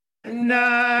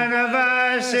None of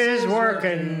us is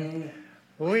working.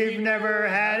 We've never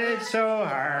had it so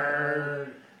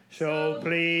hard. So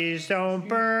please don't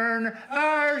burn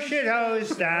our shit house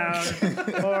down,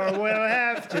 or we'll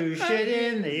have to shit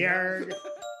in the yard.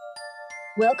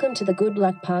 Welcome to the Good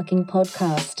Luck Parking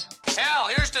Podcast. Hell,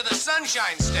 here's to the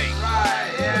Sunshine State.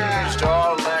 Right, yeah. Here's to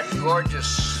all that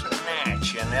gorgeous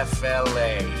snatch in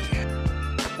FLA.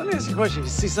 Let me ask you a question. You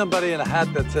see somebody in a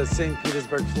hat that says St.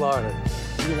 Petersburg, Florida.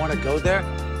 Do you want to go there?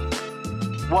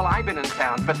 Well, I've been in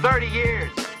town for 30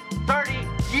 years. 30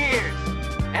 years.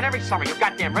 And every summer, you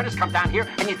goddamn renters come down here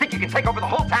and you think you can take over the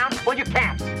whole town? Well, you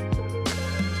can't.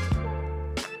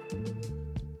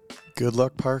 Good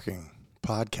Luck Parking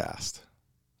Podcast.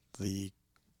 The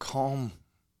calm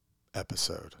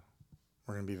episode.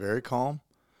 We're going to be very calm.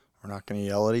 We're not going to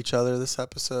yell at each other this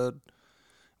episode.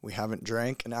 We haven't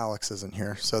drank, and Alex isn't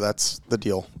here, so that's the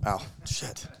deal. Ow,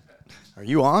 shit. Are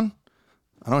you on?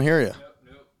 I don't hear you.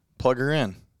 Nope. Plug her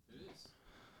in. It is.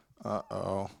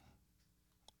 Uh-oh.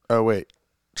 Oh, wait.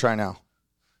 Try now.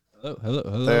 Hello.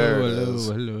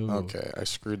 Okay, I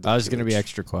screwed the I was going to be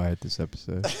extra quiet this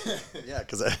episode. Yeah,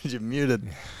 because I had you muted.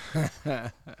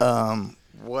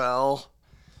 Well,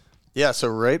 yeah, so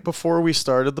right before we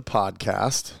started the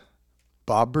podcast,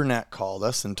 Bob Burnett called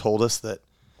us and told us that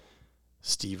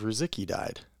Steve Ruzicki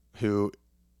died, who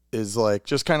is like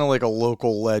just kind of like a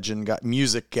local legend,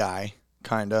 music guy,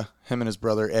 kind of. Him and his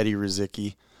brother, Eddie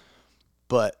Ruzicki.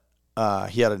 But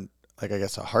he had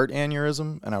a heart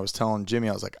aneurysm, and I was telling Jimmy,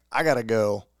 I was like, I gotta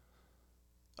go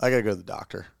to the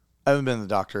doctor. I haven't been to the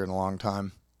doctor in a long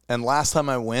time. And last time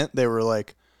I went, they were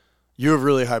like, you have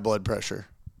really high blood pressure.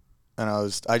 And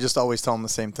I just always tell them the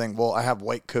same thing. Well, I have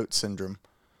white coat syndrome.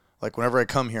 Like, whenever I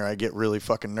come here, I get really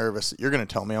fucking nervous. You're going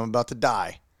to tell me I'm about to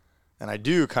die. And I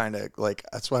do kind of, like,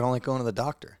 that's why I don't like going to the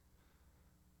doctor.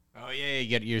 Oh, yeah, you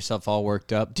get yourself all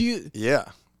worked up. Do you? Yeah.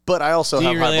 But I also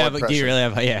have high blood pressure. Do you really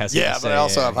have, yeah, but I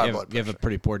also have high blood pressure. You have a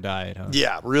pretty poor diet, huh?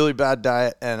 Yeah, really bad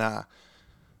diet and,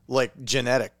 like,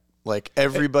 genetic. Like,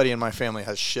 everybody in my family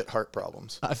has shit heart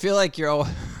problems. I feel like you're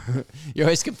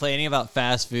always complaining about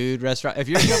fast food restaurants. If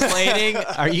you're complaining,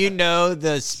 you know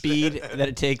the speed that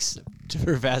it takes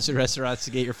for fast food restaurants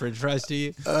to get your French fries to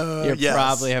you, you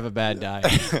probably have a bad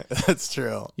diet. That's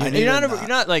true. You're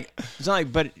not like, it's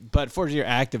not like, but fortunately you're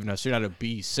active enough, so you're not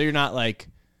obese. So you're not like,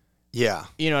 yeah,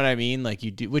 you know what I mean? Like you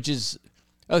do, which is,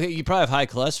 okay, you probably have high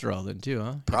cholesterol then too,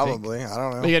 huh? Probably. I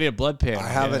don't know. But you got to get a blood panel. I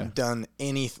haven't done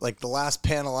any, like the last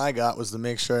panel I got was to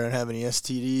make sure I didn't have any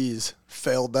STDs.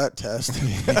 Failed that test.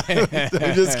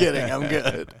 I'm just kidding. I'm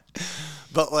good.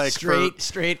 But like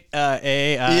straight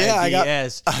A,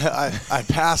 I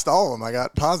passed all of them. I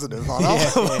got positive on all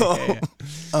of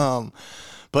them.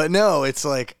 But no, it's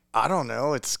like, I don't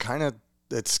know. It's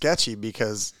sketchy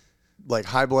because like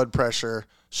high blood pressure,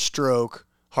 stroke,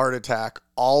 heart attack,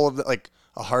 all of that, like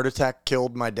a heart attack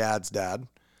killed my dad's dad.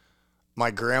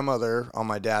 My grandmother on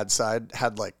my dad's side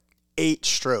had like 8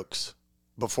 strokes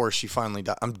before she finally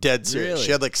died. I'm dead serious. Really?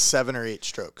 She had like 7 or 8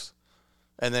 strokes.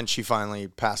 And then she finally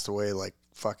passed away like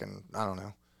fucking, I don't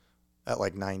know, at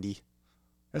like 90.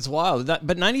 That's wild.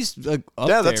 But 90's like up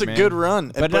yeah, that's there, a good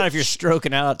run. But not if you're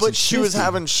stroking out. But she was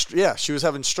having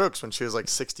strokes when she was like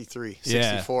 63,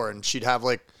 64. And she'd have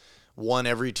like one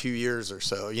every 2 years or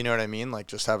so. You know what I mean? Like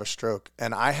just have a stroke.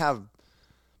 And I have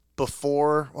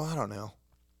I don't know.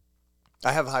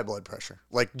 I have high blood pressure,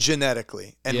 like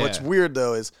genetically. And what's weird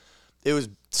though is it was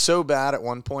so bad at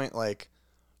one point, like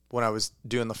when I was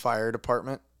doing the fire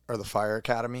department or the fire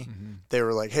academy, they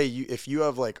were like, hey, if you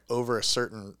have like over a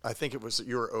certain, I think it was,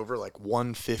 you were over like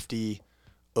 150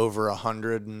 over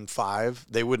 105,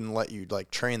 they wouldn't let you like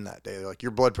train that day. They're like,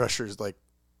 your blood pressure is like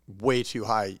way too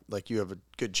high. Like you have a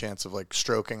good chance of like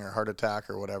stroking or heart attack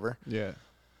or whatever. Yeah.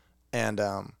 And,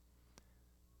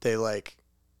 they like,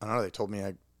 I don't know, they told me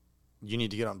you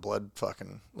need to get on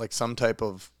like some type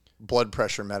of blood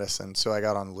pressure medicine. So I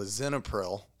got on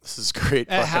lisinopril. This is great.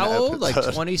 At how old? Like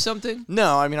 20 something?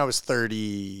 No, I mean, I was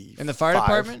 30. In the fire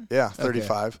department? Yeah,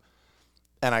 35. Okay.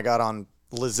 And I got on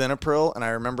lisinopril, and I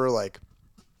remember like,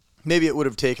 maybe it would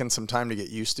have taken some time to get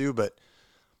used to, but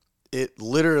it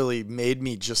literally made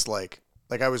me just like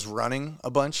I was running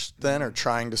a bunch then or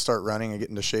trying to start running and get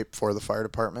into shape for the fire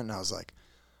department. And I was like,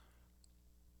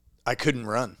 I couldn't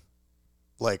run.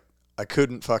 Like, I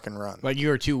couldn't fucking run. Like, you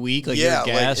were too weak? Like, you were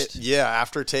gassed?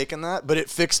 After taking that. But it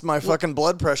fixed my fucking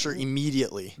blood pressure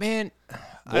immediately. Man.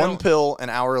 One pill, an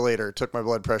hour later, took my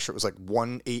blood pressure. It was like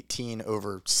 118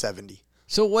 over 70.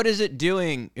 So what is it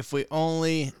doing if we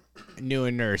only knew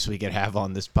a nurse we could have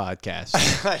on this podcast.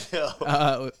 I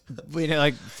know. We know,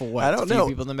 like, for what? I don't few know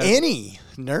people in the medical- any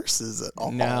nurses at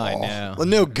all. No, I know. Well,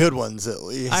 no good ones at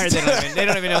least. They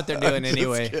don't even know what they're doing just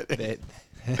anyway. kidding.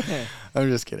 I'm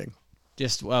just kidding.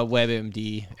 Just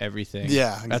WebMD everything.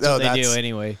 Yeah, that's what they do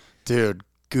anyway. Dude,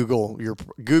 Google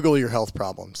your health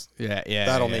problems. Yeah.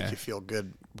 That'll make you feel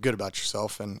good about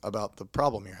yourself and about the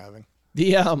problem you're having.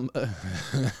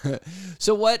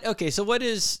 So what? Okay, so what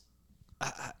is?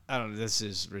 I don't know. This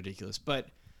is ridiculous, but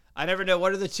I never know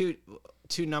what are the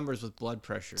two numbers with blood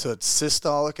pressure. So it's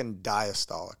systolic and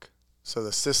diastolic. So the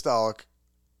systolic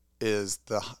is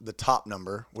the top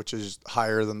number, which is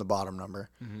higher than the bottom number,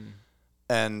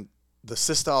 and the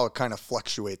systolic kind of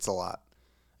fluctuates a lot.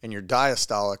 And your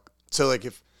diastolic. So like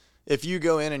if you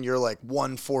go in and you're like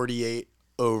 148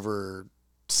 over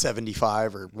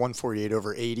 75 or 148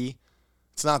 over 80,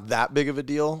 it's not that big of a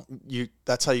deal.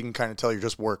 That's how you can kind of tell you're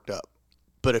just worked up.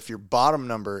 But if your bottom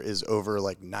number is over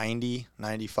like 90,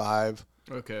 95,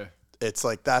 okay, it's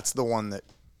like that's the one that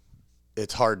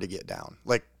it's hard to get down.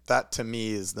 Like that to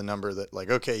me is the number that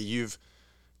like, okay, you've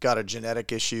got a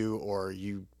genetic issue or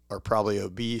you are probably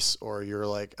obese or you're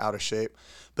like out of shape.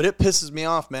 But it pisses me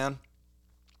off, man.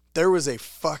 There was a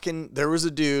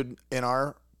dude in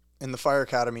the fire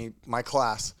academy, my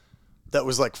class, that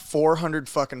was like 400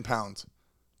 fucking pounds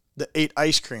that ate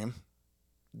ice cream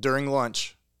during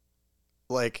lunch,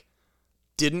 like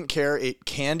didn't care, ate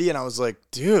candy. And I was like,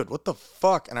 dude, what the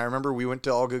fuck? And I remember we went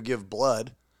to all go give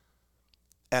blood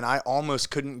and I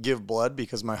almost couldn't give blood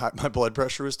because my blood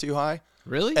pressure was too high.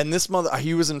 Really? And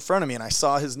he was in front of me and I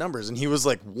saw his numbers and he was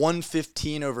like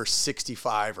 115 over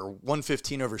 65 or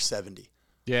 115 over 70.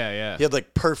 Yeah. He had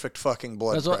like perfect fucking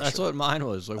blood pressure. That's what mine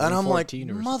was. Like, and I'm like,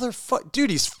 motherfucker, dude,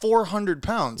 he's 400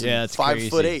 pounds. Yeah, and it's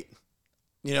 5'8".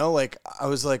 You know, like I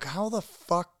was like, how the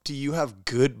fuck do you have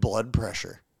good blood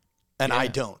pressure? And I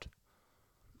don't.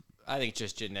 I think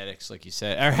just genetics, like you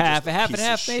said, or half and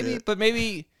half, maybe. Shit. But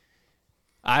maybe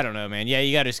I don't know, man. Yeah,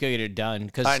 you got to just go get it done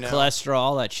because cholesterol,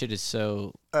 all that shit is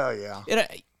so. Oh yeah.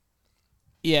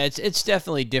 Yeah, it's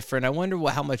definitely different. I wonder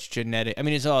how much genetic. I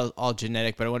mean, it's all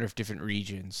genetic, but I wonder if different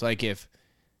regions, like if,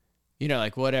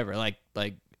 like whatever, like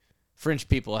French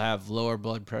people have lower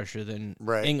blood pressure than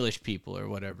English people or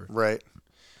whatever. Right.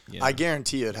 Yeah. I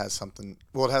guarantee you it has something.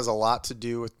 Well, it has a lot to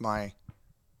do with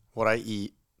what I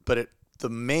eat, but the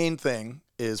main thing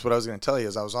is what I was going to tell you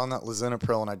is I was on that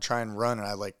lisinopril and I'd try and run and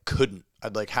I like couldn't.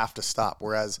 I'd like have to stop.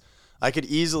 Whereas I could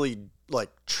easily like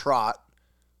trot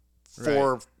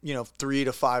for 3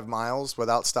 to 5 miles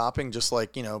without stopping, just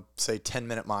like, say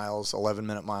 10-minute miles,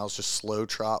 11-minute miles, just slow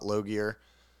trot, low gear.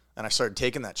 And I started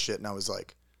taking that shit and I was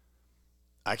like,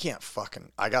 I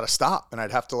got to stop. And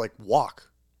I'd have to like walk.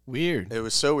 Weird. It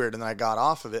was so weird. And then I got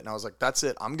off of it and I was like, that's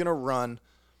it. I'm going to run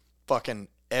fucking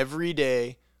every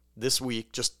day this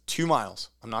week, just 2 miles.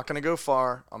 I'm not going to go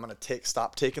far. I'm going to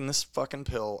stop taking this fucking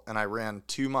pill. And I ran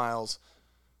 2 miles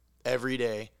every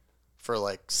day for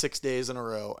like 6 days in a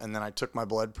row. And then I took my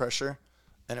blood pressure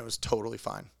and it was totally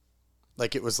fine.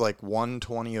 Like it was like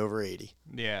 120 over 80.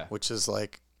 Yeah. Which is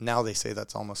like, now they say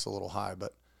that's almost a little high,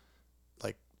 but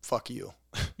like, fuck you.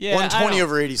 Yeah, 120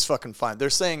 over 80 is fucking fine. They're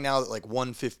saying now that like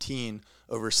 115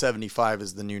 over 75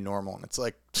 is the new normal. And it's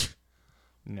like,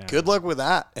 no. Good luck with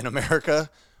that in America.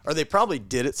 Or they probably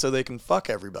did it so they can fuck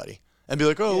everybody and be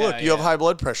like, oh, look, you have high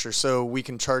blood pressure, so we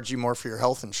can charge you more for your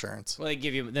health insurance. Well,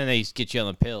 then they get you on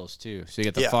the pills too. So you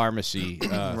get the pharmacy,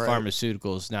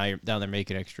 pharmaceuticals. Now you're down there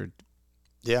making extra,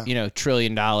 $1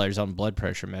 trillion on blood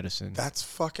pressure medicine. That's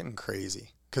fucking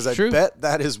crazy. Because I bet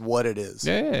that is what it is.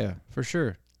 Yeah, for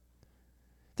sure.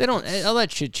 They don't, all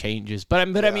that shit changes. But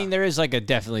I mean, there is like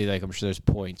definitely like, I'm sure there's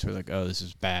points where like, oh, this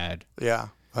is bad. Yeah.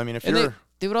 I mean,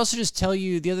 They would also just tell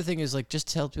you, the other thing is like just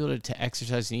tell people to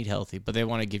exercise and eat healthy, but they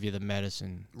want to give you the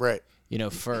medicine. Right.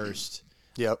 First.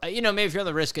 Yep. Maybe if you're on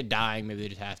the risk of dying, maybe they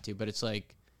just have to, but it's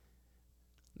like,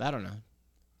 I don't know.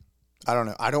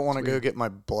 I don't want to go get my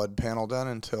blood panel done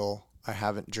until I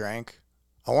haven't drank.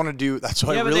 I want to do, that's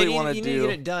what I really want to do. You need to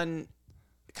get it done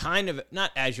kind of,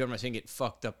 not as I'm not saying get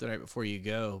fucked up the night before you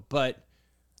go, but.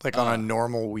 Like on a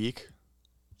normal week?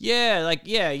 Yeah, like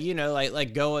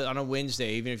go on a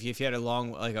Wednesday, even if you had a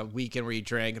long a weekend where you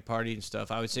drank and partied and stuff.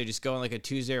 I would say just go on like a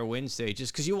Tuesday or Wednesday,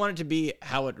 just because you want it to be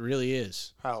how it really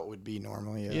is. How it would be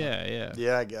normally. Yeah.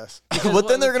 Yeah, I guess. But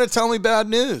then they're gonna tell me bad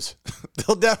news.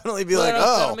 They'll definitely be like,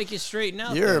 "Oh, that'll make you straighten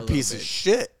out. You're a piece of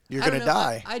shit. You're gonna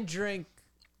die." I drank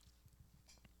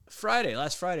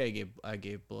last Friday. I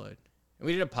gave blood. And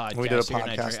we did a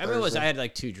podcast. I had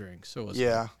like 2 drinks, so it was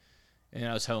yeah. And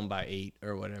I was home by 8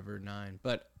 or whatever, 9.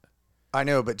 But I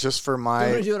know, but just for I'm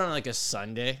gonna my do it on like a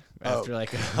Sunday after like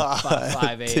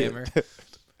 5 a.m. or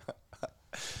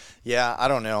yeah, I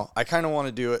don't know. I kind of want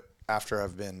to do it after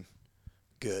I've been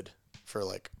good for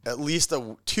like at least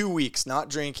 2 weeks, not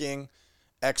drinking,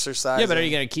 exercising. Yeah, but are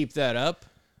you gonna keep that up?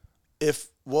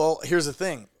 Well, here's the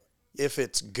thing. If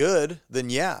it's good, then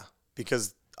yeah,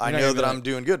 because I know that I'm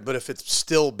doing good. But if it's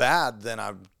still bad, then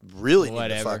I really need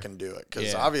to fucking do it.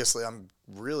 Because obviously I'm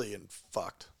really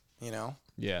fucked, you know?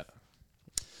 Yeah.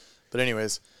 But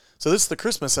anyways, so this is the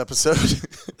Christmas episode.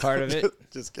 Part of it.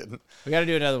 Just kidding. We got to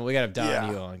do another one. We got to have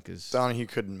Donahue on because Donahue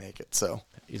couldn't make it, so.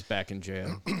 He's back in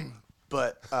jail.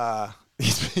 But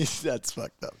that's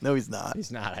fucked up. No, he's not.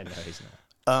 He's not. I know he's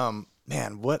not.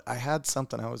 Man, I had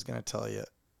something I was going to tell you.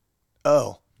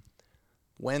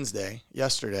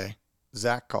 Yesterday,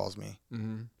 Zach calls me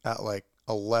at like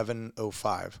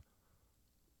 11:05.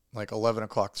 Like 11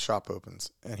 o'clock, the shop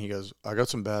opens. And he goes, I got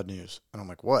some bad news. And I'm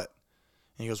like, what?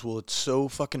 And he goes, well, it's so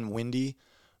fucking windy.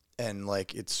 And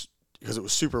like, it's because it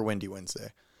was super windy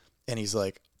Wednesday. And he's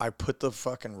like, I put the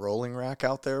fucking rolling rack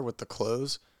out there with the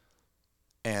clothes.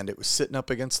 And it was sitting up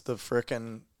against the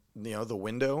frickin', the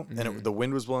window. And the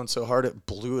wind was blowing so hard, it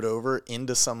blew it over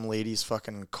into some lady's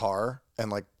fucking car. And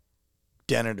like,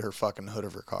 dented her fucking hood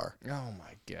of her car. Oh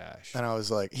my gosh. And I was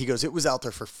like, he goes, it was out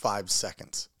there for 5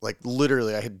 seconds. Like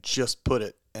literally I had just put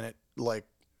it and it like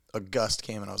a gust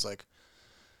came and I was like,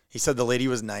 he said the lady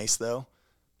was nice though.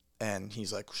 And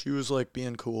he's like, she was like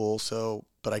being cool. So,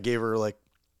 but I gave her like,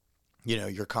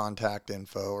 your contact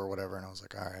info or whatever. And I was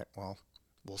like, all right, well,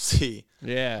 we'll see.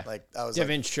 Yeah. Like I was Do you like,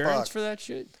 have insurance fuck. for that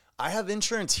shit? I have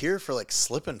insurance here for like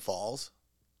slip and falls.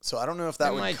 So I don't know if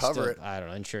that would cover it. I don't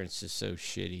know. Insurance is so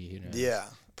shitty, Yeah,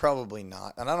 probably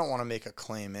not. And I don't want to make a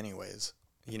claim anywas.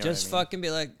 You know just what I mean? fucking be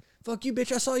like, fuck you,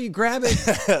 bitch. I saw you grab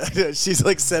it. She's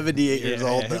like 78 years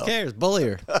old Who though. cares? Bully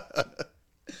her.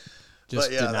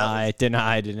 Just deny.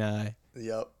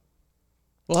 Yep.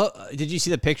 Well, did you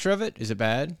see the picture of it? Is it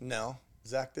bad? No.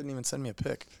 Zach didn't even send me a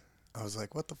pic. I was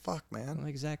like, what the fuck, man? I don't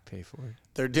think Zach pay for it.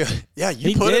 They're doing. Yeah, you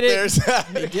He put it did there, Zach.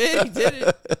 He did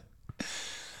it.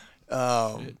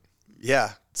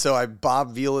 Yeah. So I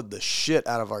Bob Vila'd the shit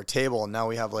out of our table, and now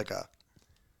we have like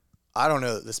I don't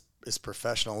know that this is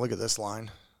professional. Look at this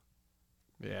line.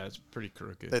 Yeah, it's pretty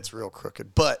crooked. It's real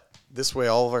crooked. But this way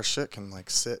all of our shit can like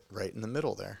sit right in the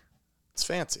middle there. It's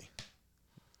fancy.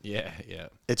 Yeah.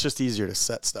 It's just easier to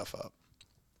set stuff up.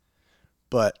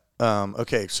 But,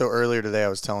 okay, so earlier today I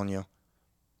was telling you,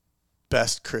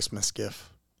 best Christmas gift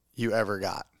you ever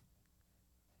got.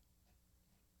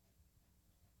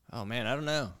 Oh, man, I don't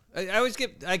know.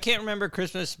 I can't remember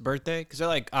Christmas, birthday, because they're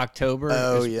like October.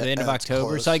 Oh, yeah. The end of October,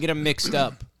 close. so I get them mixed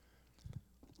up.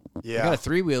 Yeah. I got a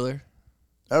 3-wheeler.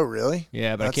 Oh, really?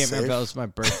 Yeah, but That's I can't remember if safe. that was my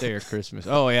birthday or Christmas.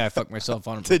 Oh, yeah, I fucked myself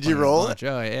on it. Did you roll it?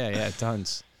 Oh, yeah,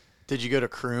 tons. Did you go to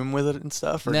Croom with it and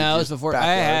stuff? Or No, did it was you before.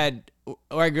 backyard?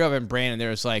 Where I grew up in Brandon, there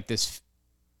was like this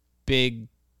big,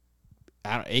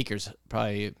 acres,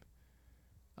 probably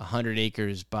 100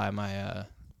 acres by my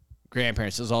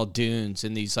grandparents. It was all dunes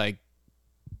and these like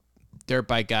dirt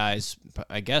bike guys.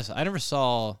 I guess I never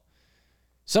saw.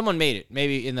 Someone made it,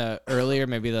 maybe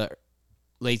maybe the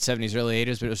late 70s, early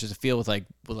 80s, but it was just a field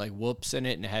with whoops in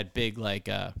it, and it had big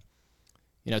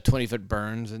 20-foot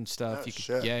burns and stuff. Oh,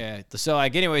 shit. Yeah. So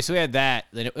anyway, so we had that.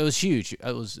 Then it was huge.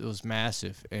 It was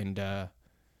massive, and but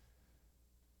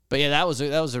yeah, that was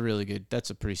a really good. That's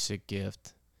a pretty sick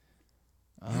gift.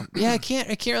 Yeah, I can't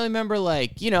really remember I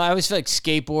always feel like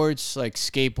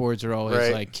skateboards are always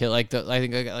Right. like kill. I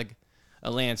think I got like a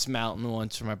Lance Mountain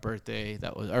once for my birthday.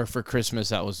 Or for Christmas.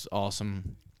 That was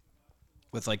awesome.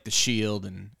 With like the shield,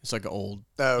 and it's like an old.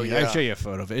 Oh, yeah. I'll show you a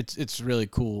photo of it. It's really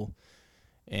cool,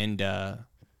 and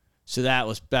so that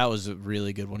was a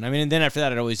really good one. I mean, and then after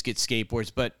that, I'd always get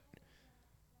skateboards, but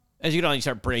as you know, you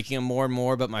start breaking them more and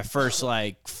more. But my first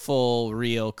full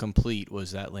real complete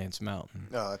was that Lance Mountain.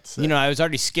 Oh, that's I was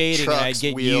already skating, and I'd Trucks,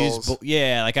 get wheels.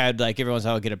 used. I'd every once in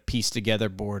a while I'd get a piece together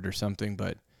board or something,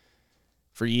 but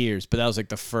for years. But that was like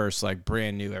the first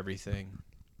brand new everything.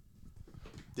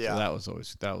 Yeah. So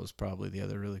that was probably the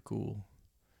other really cool.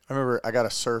 I remember I got a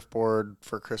surfboard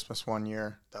for Christmas one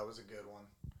year. That was a good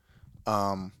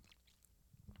one.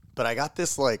 But I got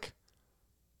this I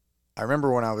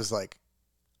remember when I was I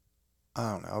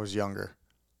don't know, I was younger.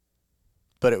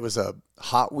 But it was a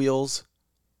Hot Wheels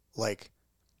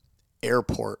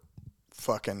airport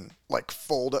fucking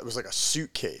fold. It was like a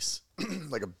suitcase.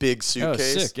 Like a big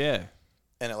suitcase. Oh, sick, yeah.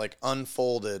 And it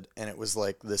unfolded, and it was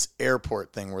this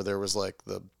airport thing where there was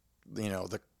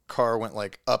the car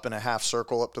went up in a half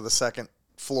circle up to the second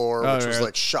floor, which was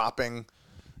really? shopping,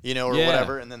 or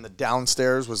whatever. And then the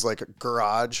downstairs was a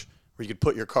garage where where you could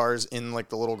put your cars in like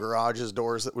the little garages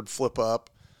doors that would flip up,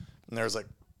 and there's like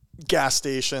gas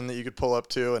station that you could pull up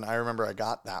to. And I remember I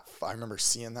got that. I remember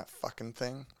seeing that fucking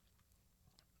thing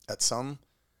at some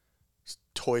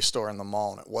toy store in the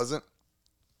mall, and it wasn't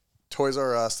Toys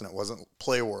R Us, and it wasn't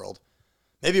Play World.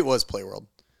 Maybe it was Play World,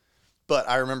 but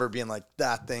I remember being like,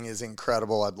 that thing is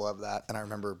incredible. I'd love that. And I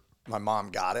remember my mom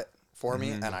got it for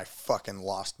me, and I fucking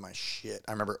lost my shit.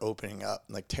 I remember opening up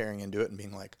and like tearing into it and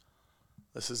being like,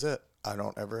 this is it. I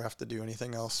don't ever have to do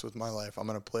anything else with my life. I'm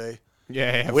going to play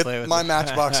with my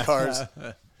Matchbox cars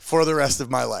for the rest of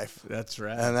my life. That's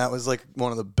right. And that was like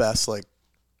one of the best, like,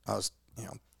 I was,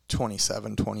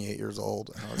 27, 28 years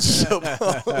old. And I was so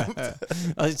pumped.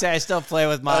 I still play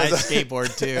with my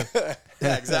skateboard too.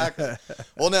 Yeah, exactly.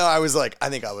 Well, no, I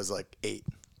think I was like 8,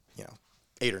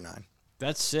 8 or 9.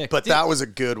 That's sick. But that was a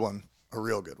good one, a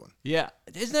real good one. Yeah.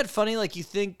 Isn't that funny? Like you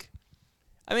think,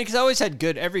 because I always had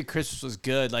every Christmas was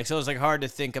good. Like, so it was like hard to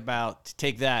think about,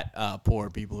 take that, poor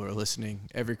people who are listening.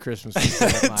 Every Christmas was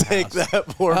good at my Take house. that,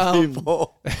 poor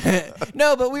people.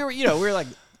 No, but we were like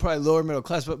probably lower middle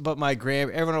class, but my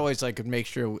everyone always like could make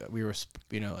sure we were,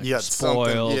 like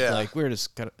spoiled. Yeah. Like we were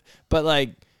just kind of, but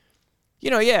like,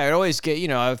 it always get,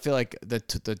 I feel like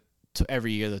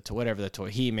every year, whatever the toy,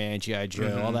 He-Man, G.I.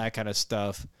 Joe, all that kind of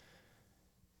stuff.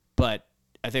 But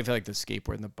I feel like the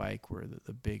skateboard and the bike were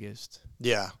the biggest.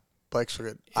 Yeah, bikes were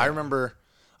good. Yeah. I remember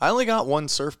I only got one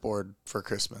surfboard for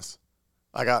Christmas.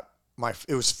 It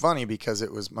was funny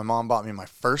because my mom bought me my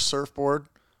first surfboard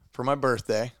for my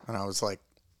birthday, and I was like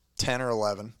 10 or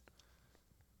 11.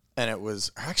 And it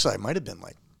was, actually I might have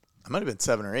been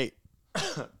 7 or 8.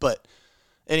 But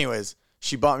anyways,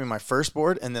 she bought me my first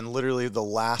board, and then literally the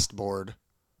last board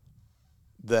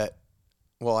that,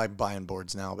 well, I'm buying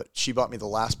boards now, but she bought me the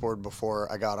last board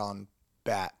before I got on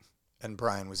BAT, and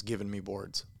Brian was giving me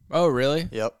boards. Oh, really?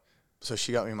 Yep. So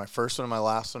she got me my first one and my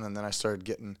last one, and then I started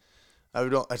getting,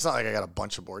 it's not like I got a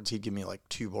bunch of boards. He'd give me like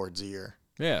 2 boards a year.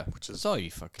 Yeah. Which is that's all you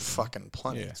fucking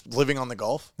plenty. Yeah. Living on the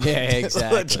Gulf. Yeah,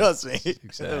 exactly. Trust me.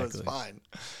 Exactly. It was fine.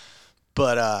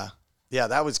 But, yeah,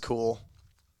 that was cool.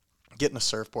 Getting a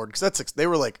surfboard, because they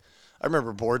were like, I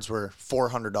remember boards were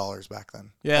 $400 back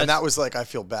then. Yeah, and that was like, I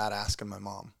feel bad asking my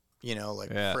mom,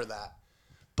 for that.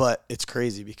 But it's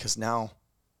crazy because now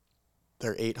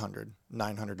they're $800,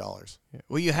 $900. Yeah.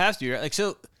 Well, you have to, right? Like,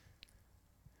 so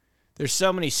there's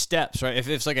so many steps, right? If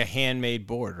it's like a handmade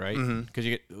board, right? Because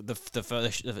you get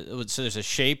so there's a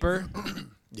shaper.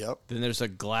 Yep. Then there's a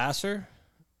glasser.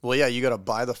 Well, yeah, you got to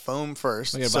buy the foam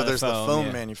first. So there's the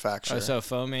foam manufacturer. Oh, so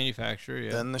foam manufacturer,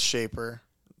 yeah. Then the shaper,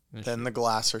 then the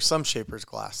glasser. Some shapers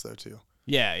glass, though, too.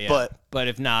 Yeah, yeah. But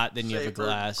if not, then you have a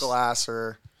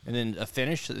glasser. And then a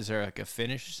finish? Is there like a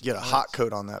finish? You get a hot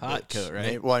coat on that hot coat,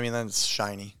 right? Well, then it's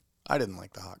shiny. I didn't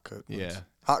like the hot coat. Yeah.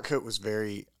 Hot coat was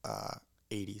very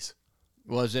 80s.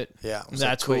 Was it? Yeah. It was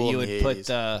that's cool what you would put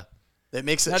it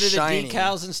makes it shiny. How shiny. did the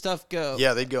decals and stuff go?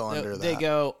 Yeah, they'd go under that. They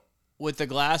go with the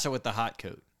glass or with the hot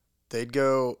coat?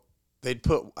 I'm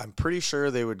pretty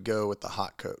sure they would go with the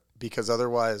hot coat, because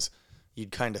otherwise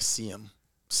you'd kind of see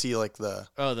like the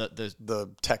pattern.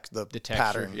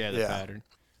 Yeah, the pattern.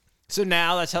 So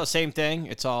now that's how, same thing.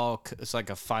 It's like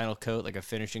a final coat, like a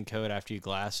finishing coat after you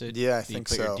glass it. Yeah, I think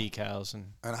so. You put your decals and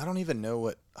I don't even know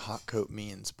what hot coat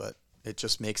means, but it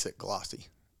just makes it glossy.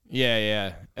 Yeah,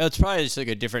 yeah. It's probably just like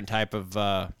a different type of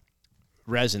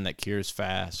resin that cures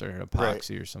fast, or an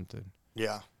epoxy or something.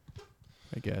 Yeah.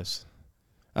 I guess.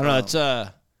 I don't know. It's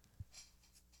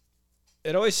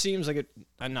it always seems like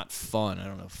not fun. I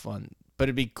don't know, fun, but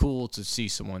it'd be cool to see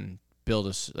someone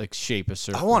shape a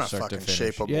surf. I want to fucking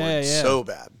shape a board so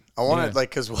bad. I want to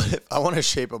because what if I want to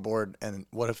shape a board, and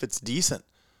what if it's decent?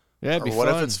 Yeah, it'd be what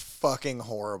fun. if it's fucking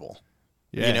horrible?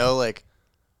 Yeah,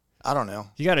 I don't know.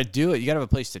 You got to do it. You got to have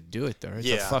a place to do it, though. It's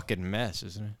a fucking mess,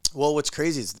 isn't it? Well, what's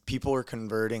crazy is people are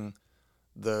converting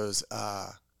those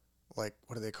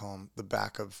what do they call them? The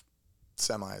back of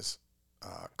semis.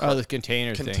 The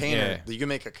container thing. Yeah. You can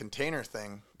make a container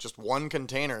thing. Just one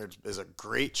container is a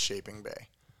great shaping bay.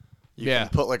 You can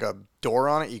put like a door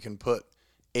on it. You can put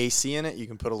AC in it. You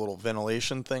can put a little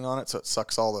ventilation thing on it so it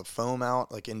sucks all the foam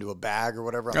out like into a bag or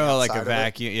whatever. Like a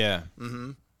vacuum. Yeah.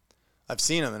 Mm-hmm. I've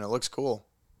seen them and it looks cool,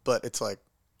 but it's like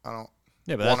I don't.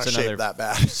 Yeah, but that's shape that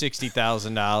bad.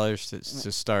 $60,000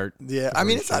 to start. Yeah, I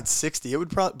mean it's not 60. It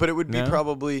would but it would be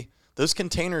probably those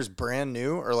containers brand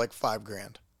new are like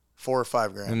 $5,000, $4,000 or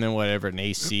 $5,000. And then whatever, an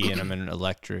AC in them and an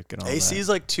electric and all AC that. is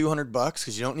like $200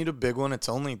 because you don't need a big one. It's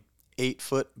only 8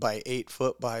 foot by 8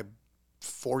 foot by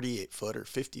 48 foot or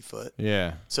 50 foot.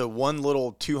 Yeah. So one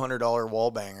little $200 wall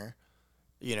banger,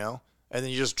 and then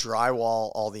you just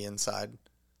drywall all the inside.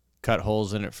 Cut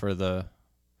holes in it for the.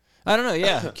 I don't know.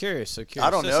 Yeah, curious. So curious.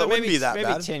 I don't know. So it wouldn't be that maybe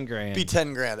bad. 10 grand. It'd be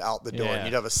 10 grand out the door, Yeah. and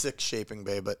you'd have a 6 shaping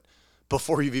bay, but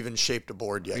before you've even shaped a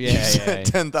board yet, Yeah, you yeah,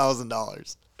 spent yeah.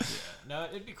 $10,000. No,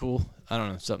 it'd be cool. I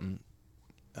don't know, something.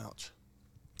 Ouch.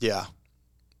 Yeah.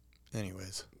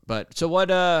 Anyways. But so what?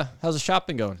 How's the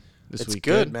shopping going this It's week?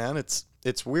 good, man. It's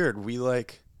weird.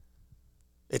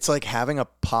 It's like having a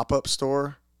pop-up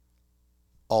store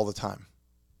all the time.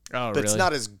 Oh, But really? it's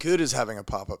not as good as having a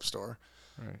pop-up store.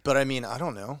 Right. But I mean, I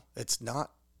don't know. It's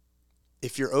not.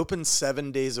 If you're open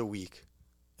 7 days a week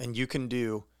and you can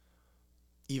do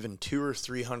even $200 or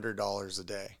 $300 a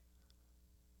day,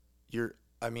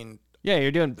 Yeah,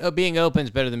 you're doing being open is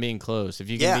better than being closed. If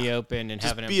you can be open and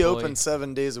just have an be employee. open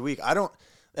 7 days a week.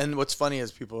 And what's funny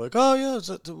is people are like, oh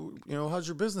yeah, how's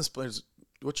your business plan?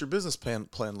 What's your business plan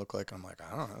look like? I'm like,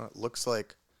 I don't know. It looks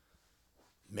like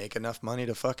make enough money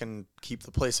to fucking keep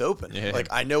the place open. Yeah. Like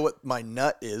I know what my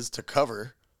nut is to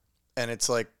cover, and it's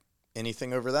like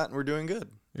anything over that, and we're doing good.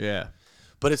 Yeah.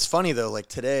 But it's funny though, like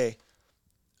today,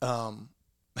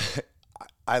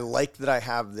 I like that I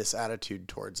have this attitude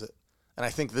towards it. And I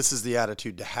think this is the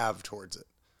attitude to have towards it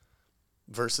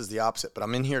versus the opposite. But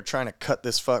I'm in here trying to cut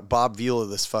this Bob Vila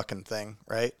this fucking thing,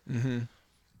 right? Mm-hmm.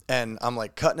 And I'm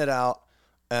like cutting it out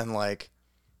and like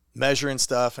measuring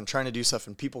stuff and trying to do stuff.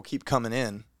 And people keep coming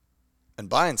in and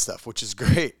buying stuff, which is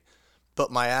great.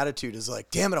 But my attitude is like,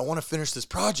 damn it, I want to finish this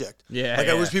project. Yeah. Like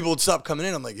I wish people would stop coming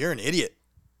in. I'm like, you're an idiot.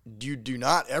 You do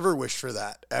not ever wish for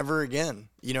that ever again.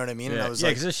 You know what I mean? Yeah, And I was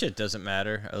because this shit doesn't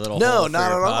matter. A little no, hole for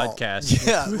not your at all. podcast.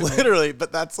 Yeah, literally.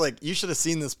 But that's like, you should have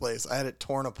seen this place. I had it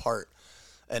torn apart.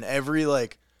 And every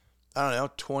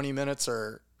 20 minutes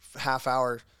or half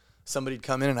hour, somebody'd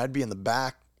come in and I'd be in the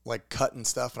back, like cutting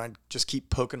stuff. And I'd just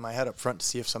keep poking my head up front to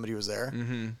see if somebody was there.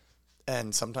 Mm-hmm.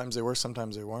 And sometimes they were,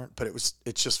 sometimes they weren't. But it's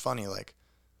just funny. Like,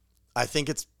 I think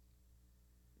it's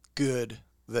good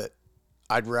that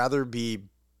I'd rather be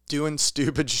doing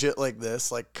stupid shit like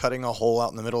this, like cutting a hole out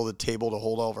in the middle of the table to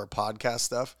hold all of our podcast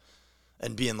stuff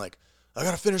and being like, I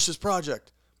got to finish this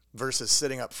project versus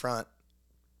sitting up front,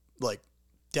 like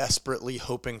desperately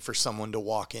hoping for someone to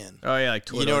walk in. Oh, yeah,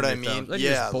 like You know what I your mean? thumbs. Like Yeah,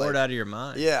 you're just bored like- out of your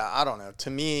mind. Yeah, I don't know. To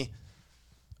me,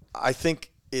 I think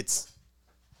it's,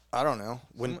 I don't know,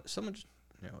 when Someone just,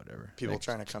 whatever. people Like,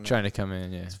 trying to come in. Trying to come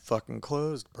in, yeah. It's fucking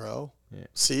closed, bro. Yeah.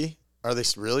 See? Are they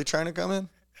really trying to come in?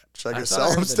 Should I go thought sell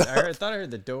them heard stuff? I thought I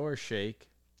heard the door shake.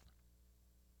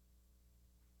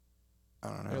 I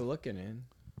don't They're know. looking in.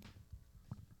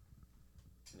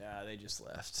 Nah, they just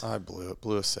left. I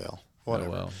blew a sale. Whatever.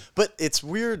 Oh, well. But it's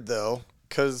weird though,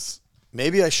 because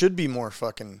maybe I should be more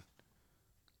fucking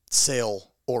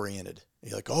sale oriented.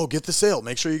 You're like, oh, get the sale.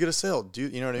 Make sure you get a sale. Do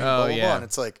you know what I mean? Oh, Blah, blah, yeah. blah. And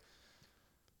it's like,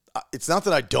 it's not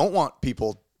that I don't want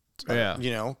people,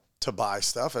 Yeah. to buy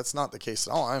stuff. That's not the case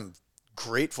at all. I'm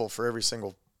grateful for every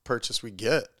single purchase we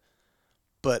get.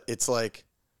 But it's like,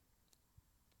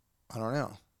 I don't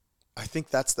know. I think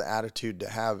that's the attitude to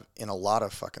have in a lot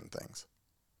of fucking things.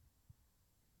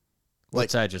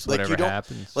 What's that? Just like whatever you don't-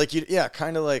 happens. Like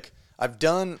kind of like I've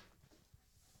done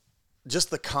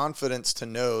just the confidence to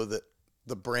know that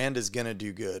the brand is going to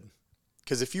do good.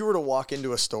 Because if you were to walk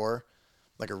into a store,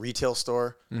 like a retail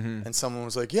store, Mm-hmm. and someone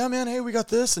was like, yeah, man, hey, we got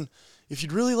this. And if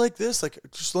you'd really like this, like,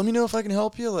 just let me know if I can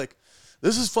help you. Like,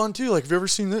 this is fun too. Like, have you ever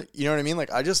seen that? You know what I mean? Like,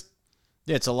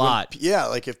 Yeah, it's a lot. yeah,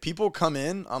 like if people come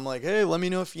in, I'm like, hey, let me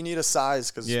know if you need a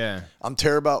size. Because Yeah. I'm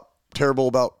terrible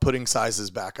about putting sizes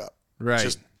back up. Right.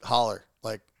 Just holler.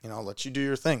 Like, I'll let you do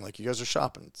your thing. Like, you guys are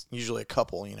shopping. It's usually a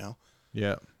couple,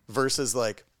 Yeah. versus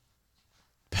like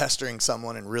pestering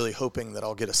someone and really hoping that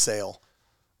I'll get a sale.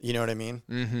 You know what I mean?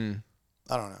 Mm-hmm.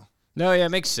 I don't know. No, yeah, it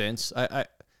makes sense. That's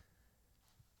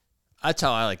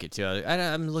how I like it too.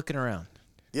 I'm looking around.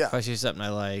 Yeah. If I see something I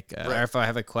like, or Right. if I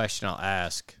have a question, I'll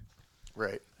ask.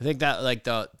 Right. I think that like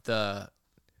I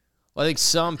think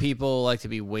some people like to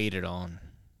be waited on.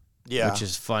 Yeah. Which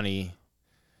is funny.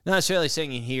 Not necessarily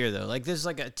saying in here though. Like this is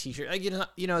like a t-shirt. Like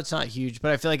it's not huge,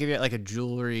 but I feel like if you're at like a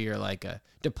jewelry or like a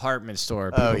department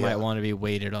store, people yeah. might want to be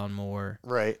waited on more.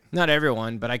 right. Not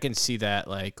everyone, but I can see that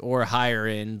or higher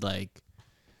end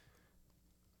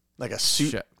Like a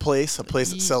suit Shut- place, a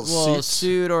place that sells suits.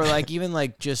 suit or like even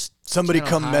like just Somebody kinda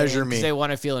come high measure end 'cause me. They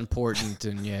want to feel important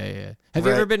and yeah. Have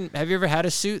Right. you ever had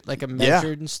a suit like a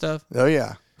measured and stuff? Oh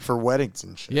yeah, for weddings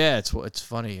and shit. Yeah, it's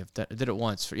funny. I did it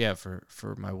once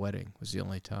for my wedding was the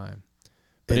only time.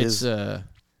 But It it's is-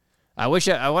 I wish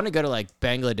I want to go to like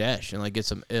Bangladesh and like get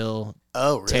some ill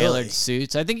Oh really? tailored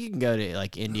suits. I think you can go to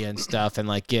like India and stuff and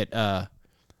like get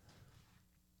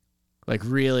like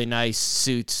really nice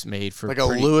suits made for Like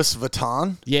pretty- a Louis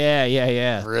Vuitton.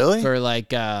 Yeah. Really? For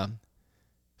like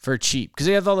for cheap because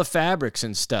they have all the fabrics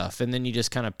and stuff, and then you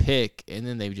just kind of pick, and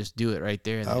then they just do it right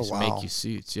there, and they just make you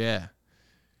suits. Yeah,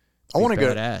 I want to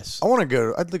go. Badass. I want to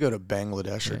go. I'd go to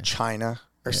Bangladesh or China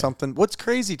or something. What's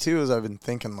crazy too is I've been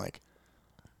thinking like,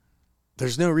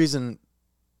 there's no reason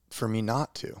for me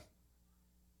not to.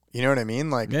 You know what I mean?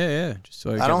 Like, yeah. Just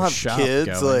so I don't have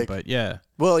kids, going, like, but yeah.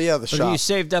 Well, yeah, the shop. You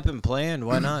saved up and planned.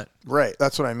 Why not? Right.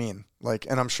 That's what I mean. Like,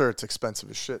 and I'm sure it's expensive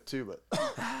as shit too.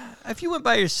 But if you went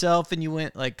by yourself and you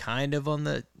went like kind of on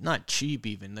the not cheap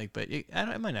even like, but it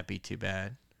might not be too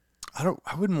bad. I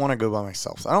wouldn't want to go by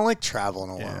myself. I don't like traveling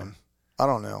alone. I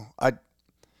don't know.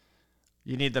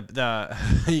 You need the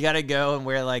you got to go and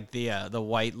wear like the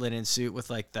white linen suit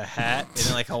with like the hat and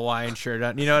then like Hawaiian shirt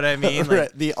on. You know what I mean? Like,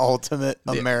 right. The ultimate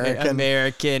American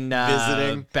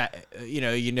visiting.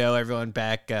 You know everyone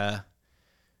back.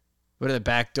 What are the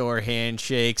backdoor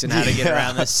handshakes and how to get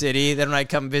around the city? Then when I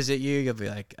come visit you, you'll be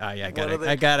like, oh yeah,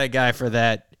 I got a guy for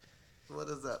that. What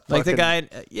is that? Like the guy,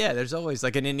 there's always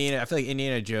like an Indiana. I feel like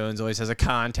Indiana Jones always has a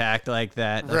contact like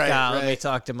that. Like, let me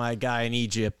talk to my guy in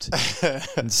Egypt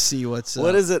and see what's up.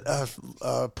 What is it?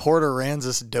 Port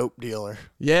Aransas dope dealer.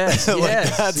 Yes,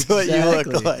 yes. That's exactly what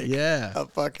you look like. Yeah. A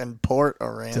fucking Port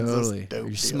Aransas dope dealer.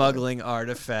 You're smuggling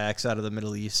artifacts out of the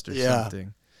Middle East or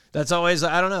something. That's always,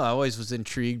 I don't know. I always was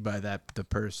intrigued by that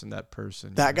person.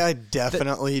 That guy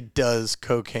definitely does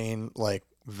cocaine like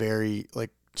very, like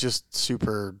just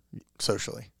super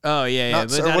socially. Oh, yeah.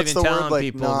 But not even telling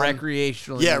people.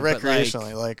 Recreationally. Yeah,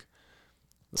 recreationally. Like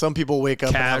some people wake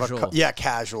up casual. and have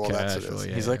casual. That's what it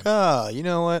is. He's like, you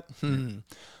know what?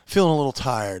 Feeling a little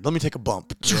tired. Let me take a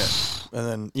bump. Yeah. And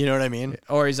then, you know what I mean?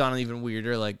 Or he's on even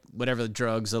weirder, like whatever the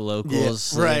drugs the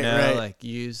locals right. like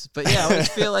use. But yeah, I always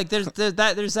feel like there's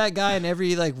that guy in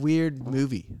every like weird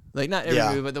movie. Like not every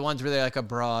movie, but the ones where they're like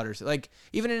abroad or like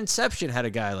even Inception had a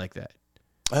guy like that.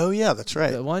 Oh yeah, that's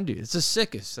right. The one dude. It's the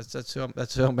sickest. That's who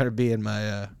I'm gonna be in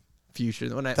my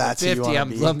future. When I'm 50,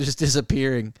 I'm just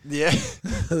disappearing. Yeah.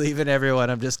 Leaving everyone.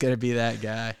 I'm just gonna be that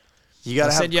guy. You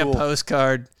gotta send you a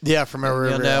postcard. Yeah, from everywhere.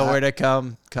 You'll know where to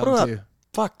come to.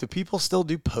 Fuck, do people still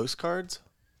do postcards?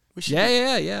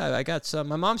 Yeah. I got some.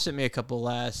 My mom sent me a couple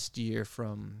last year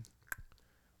from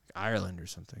Ireland or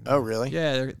something. Oh, really?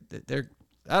 Yeah, they're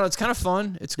I don't know, it's kind of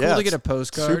fun. It's cool to get a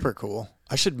postcard. Super cool.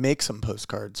 I should make some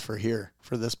postcards for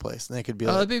this place. And they could be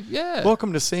like,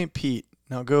 welcome to St. Pete.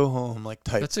 Now go home, like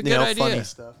type. That's a good idea. Funny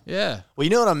stuff. Yeah. Well, you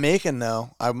know what I'm making,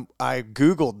 though? I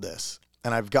Googled this,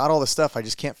 and I've got all the stuff. I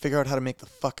just can't figure out how to make the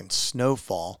fucking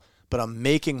snowfall, but I'm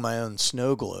making my own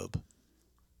snow globe.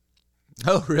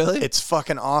 Oh, really? It's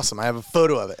fucking awesome. I have a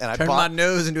photo of it. And Turn my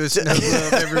nose into a snow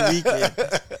globe every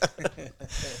weekend.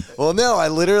 Well, no, I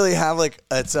literally have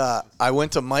I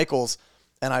went to Michael's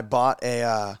and I bought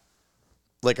a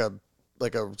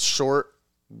short,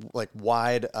 like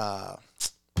wide,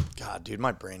 God, dude,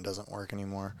 my brain doesn't work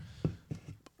anymore.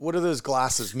 What are those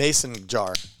glasses? Mason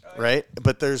jar, right?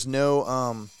 But there's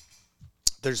no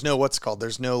what's it called?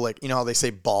 There's no like, you know how they say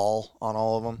ball on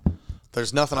all of them?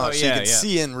 There's nothing on it, so you can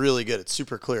see in really good. It's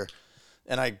super clear.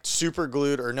 And I I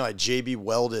JB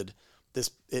welded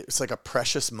this. It's like a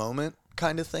precious moment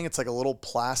kind of thing. It's like a little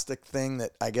plastic thing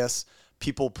that I guess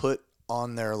people put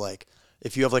on their, like,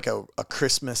 if you have like a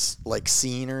Christmas like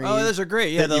scene or those are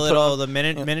great. Yeah, the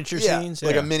miniature scenes.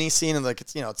 Like a mini scene, and like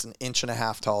it's it's an 1.5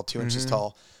 inches tall, 2 inches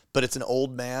tall, but it's an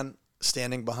old man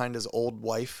standing behind his old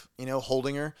wife,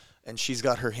 holding her, and she's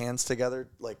got her hands together,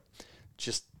 like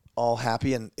just all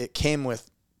happy. And it came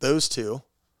with those two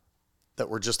that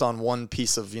were just on one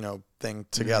piece of thing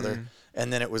together,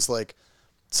 and then it was like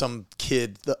some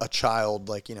kid, a child,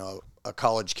 like a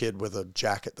college kid with a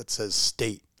jacket that says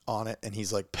state on it, and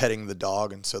he's like petting the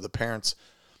dog, and so the parents,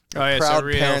 proud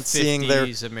parents, seeing their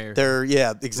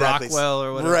exactly Rockwell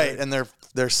or whatever, right, and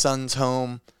their son's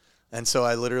home. And so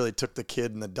I literally took the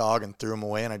kid and the dog and threw them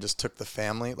away, and I just took the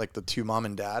family, like the two mom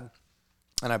and dad,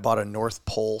 and I bought a North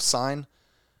Pole sign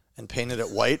and painted it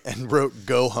white and wrote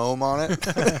 "Go Home" on it.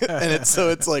 And it's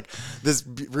like this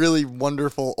really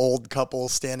wonderful old couple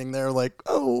standing there like,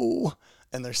 oh,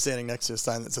 and they're standing next to a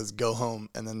sign that says "Go Home,"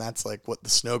 and then that's like what the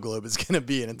snow globe is going to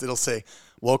be, and it'll say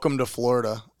 "Welcome to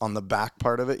Florida" on the back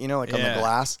part of it, like on the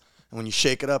glass, and when you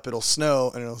shake it up, it'll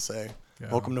snow, and it'll say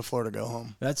 "Welcome to Florida, go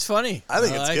home." That's funny. I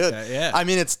think it's like good. That, yeah. I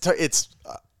mean,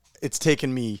 it's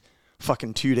taken me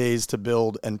fucking 2 days to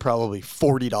build and probably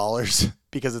 $40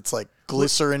 because it's like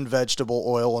glycerin, vegetable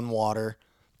oil, and water.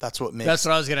 That's what makes. That's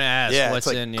what I was gonna ask. Yeah, what's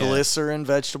it's like glycerin,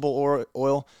 vegetable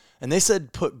oil, and they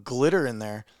said put glitter in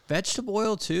there. Vegetable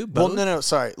oil too? Both? Well, no,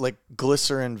 sorry, like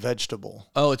glycerin, vegetable.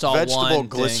 Oh, it's all vegetable one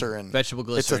glycerin. Vegetable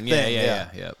glycerin. It's a thing,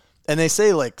 Yeah. And they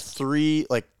say like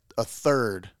a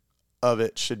third of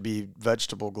it should be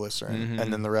vegetable glycerin,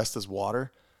 and then the rest is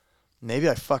water. Maybe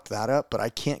I fucked that up, but I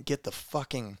can't get the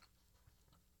fucking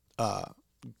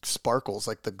sparkles,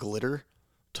 like the glitter,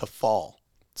 to fall.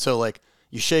 So like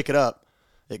you shake it up,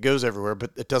 it goes everywhere,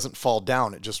 but it doesn't fall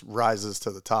down. It just rises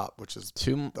to the top, which is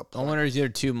I wonder is either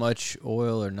too much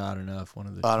oil or not enough. One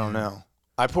of the I don't know.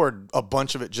 I poured a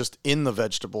bunch of it just in the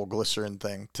vegetable glycerin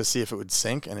thing to see if it would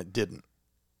sink, and it didn't.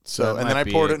 So and then I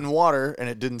poured it in water, and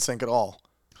it didn't sink at all.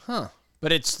 Huh.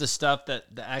 But it's the stuff the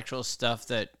actual stuff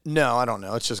that... No, I don't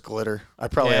know. It's just glitter. I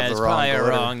probably have the wrong glitter.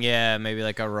 Probably a wrong, maybe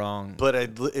like a wrong... But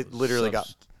it literally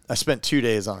I spent 2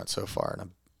 days on it so far, and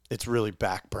it's really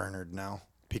backburnered now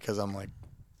because I'm like...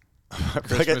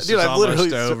 Christmas is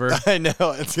almost over. I know.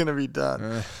 It's going to be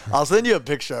done. I'll send you a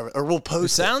picture of it, or we'll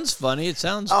post it. Sounds funny. It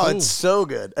sounds cool. Oh, it's so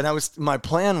good. And my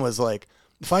plan was like,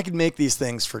 if I could make these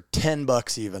things for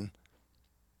 $10 even,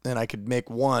 and I could make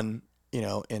one,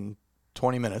 in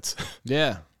 20 minutes.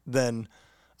 Yeah. Then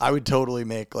I would totally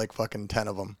make like fucking 10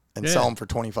 of them and sell them for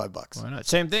 $25. Why not?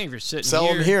 Same thing if you're sitting sell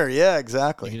them here. Yeah,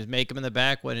 exactly. You can just make them in the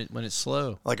back when it's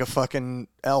slow. Like a fucking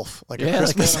elf. Like a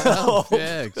Christmas like elf.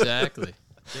 Yeah, exactly.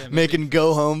 Yeah, making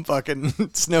go home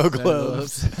fucking snow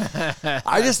globes.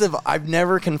 I've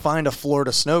never can find a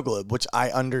Florida snow globe, which I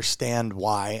understand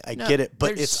why. I get it,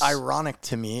 but it's ironic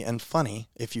to me and funny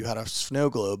if you had a snow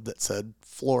globe that said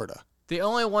Florida. The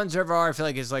only ones there are, I feel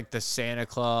like, is like the Santa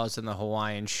Claus and the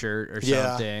Hawaiian shirt or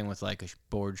something with like a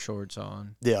board shorts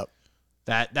on. Yep.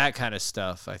 That kind of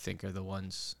stuff, I think, are the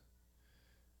ones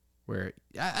where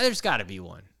there's got to be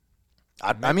one.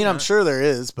 I mean, I'm sure there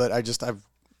is, but I've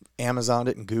Amazoned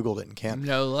it and Googled it and can't.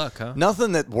 No luck, huh?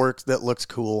 Nothing that works that looks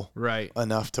cool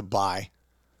enough to buy.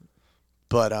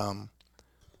 But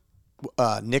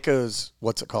Nickos,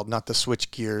 what's it called? Not to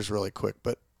switch gears really quick,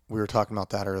 but we were talking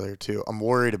about that earlier too. I'm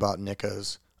worried about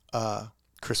Nickos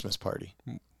Christmas party.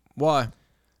 Why?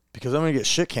 Because I'm gonna get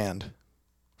shit canned,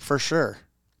 for sure.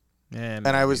 Yeah, and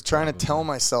I was trying to tell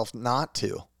myself not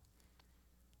to.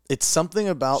 It's something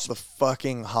about the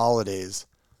fucking holidays.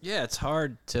 Yeah, it's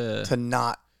hard to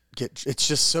not get. It's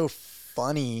just so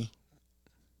funny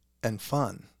and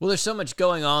fun. Well, there's so much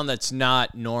going on that's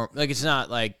not normal. Like it's not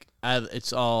like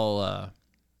it's all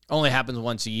only happens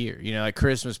once a year. Like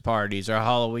Christmas parties or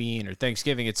Halloween or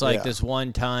Thanksgiving. It's like this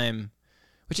one time,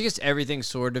 which I guess everything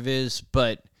sort of is,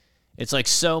 but it's like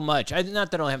so much. Not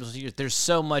that it only happens once a year. There's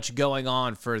so much going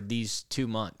on for these 2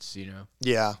 months.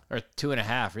 Yeah, or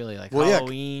 2.5 really. Like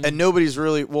Halloween, and nobody's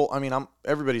really. Well, I mean,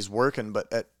 everybody's working,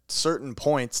 but at certain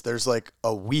points there's like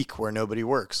a week where nobody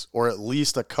works, or at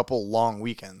least a couple long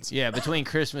weekends. Yeah, between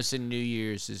Christmas and New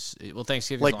Year's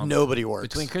Thanksgiving. Like nobody works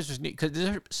between Christmas, because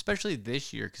especially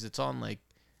this year because it's on like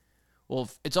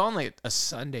a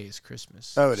Sunday is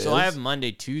Christmas. Oh, it is. So I have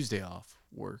Monday, Tuesday off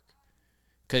work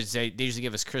because they usually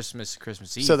give us Christmas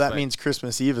Eve. So that means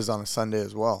Christmas Eve is on a Sunday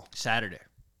as well. Saturday.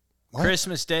 What?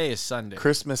 Christmas Day is Sunday.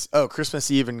 Christmas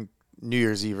Eve and New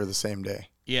Year's Eve are the same day.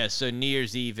 Yeah, so New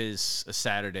Year's Eve is a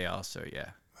Saturday also, yeah.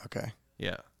 Okay.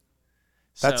 Yeah.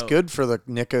 That's good for the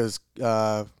Nickos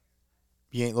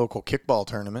You Ain't Local kickball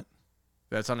tournament.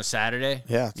 That's on a Saturday?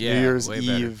 Yeah, it's New Year's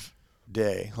Eve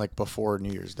day, like before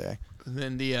New Year's Day. And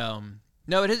then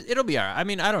no, it'll be all right. I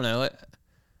mean, I don't know.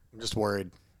 I'm just worried.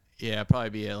 Yeah,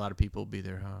 probably a lot of people will be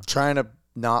there, huh? Trying to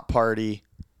not party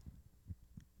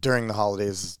during the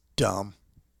holidays is dumb.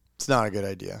 It's not a good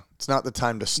idea. It's not the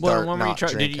time to start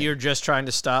drinking. You're just trying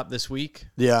to stop this week?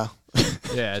 Yeah.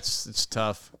 Yeah, it's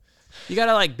tough. You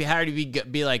gotta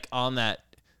be like on that.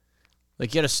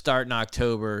 Like you gotta start in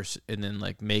October and then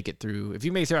like make it through. If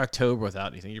you make it through October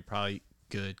without anything, you're probably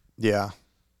good. Yeah.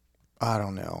 I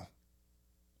don't know.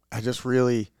 I just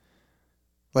really,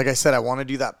 like I said, I want to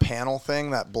do that panel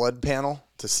thing, that blood panel,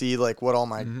 to see like what all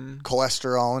my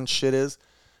cholesterol and shit is.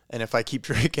 And if I keep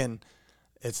drinking,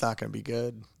 it's not going to be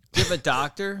good. Do you have a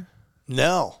doctor?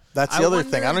 No, that's the other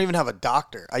thing. I don't even have a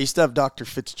doctor. I used to have Dr.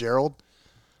 Fitzgerald,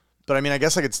 but I mean, I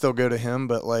guess I could still go to him,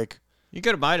 but like. You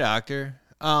go to my doctor.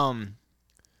 He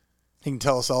can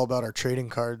tell us all about our trading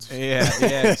cards.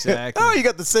 Yeah, exactly. Oh, you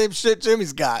got the same shit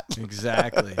Jimmy's got.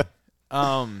 Exactly.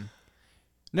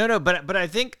 No, but I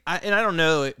think, and I don't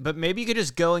know, but maybe you could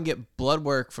just go and get blood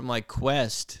work from like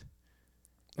Quest.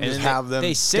 And just have them.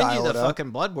 They send you the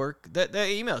fucking blood work.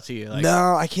 They email it to you. Like,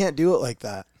 no, I can't do it like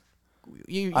that.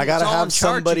 I gotta have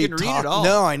somebody talk.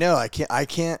 No, I know. I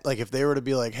can't. Like, if they were to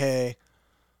be like, "Hey,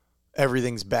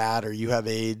 everything's bad," or "You have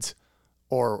AIDS,"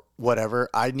 or whatever,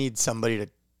 I need somebody to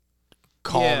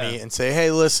call me and say, "Hey,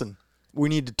 listen, we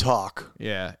need to talk."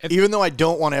 Yeah. Even though I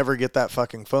don't want to ever get that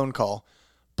fucking phone call,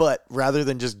 but rather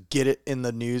than just get it in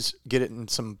the news, get it in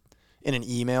an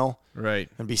email, right,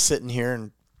 and be sitting here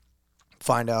and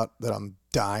find out that I'm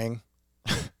dying.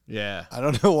 Yeah. I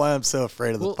don't know why I'm so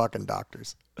afraid of the fucking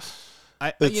doctors.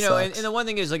 And the one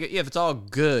thing is, like, if it's all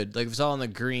good, like if it's all in the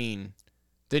green,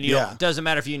 then it doesn't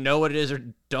matter if you know what it is or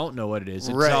don't know what it is.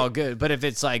 It's all good. But if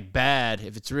it's like bad,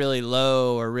 if it's really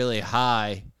low or really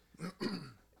high,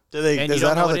 and you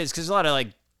don't know what it is, because a lot of like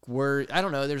I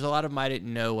don't know. There's a lot of them I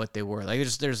didn't know what they were. Like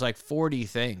there's like 40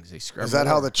 things. They scrub. Is that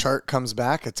how the chart comes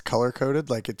back? It's color coded,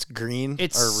 like it's green or red.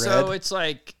 So it's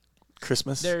like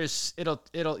Christmas. It'll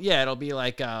be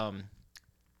like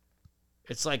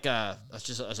it's like a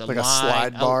like a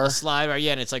slide bar. A slide bar,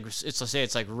 yeah, and it's let's say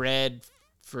it's like red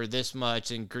for this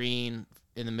much and green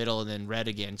in the middle and then red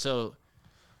again. So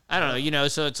I don't know,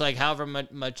 so it's like however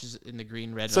much is in the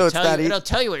green, red. So it'll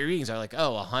tell you what your readings are. Like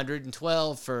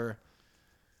 112 for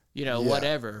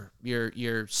whatever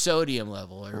your sodium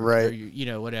level or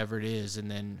whatever it is, and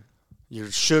then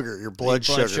your sugar, your blood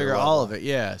sugar, all of it.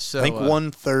 Yeah. So I think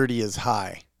 130 is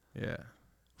high. Yeah.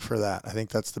 For that, I think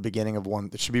that's the beginning of one.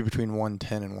 It should be between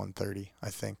 110 and 130. I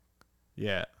think.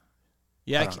 Yeah.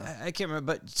 Yeah, I can't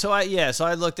remember, but so I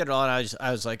looked at it all and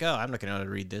I was like, oh, I'm not gonna know how to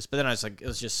read this, but then I was like, it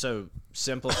was just so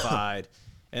simplified,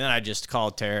 and then I just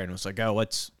called Tara and was like, oh,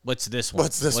 what's this one?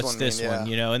 What's this one?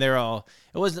 And they're all.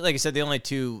 It wasn't like I said. The only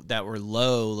two that were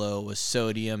low was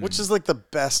sodium, which is like the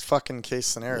best fucking case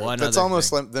scenario. It's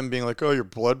almost like them being like, oh, your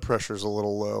blood pressure's a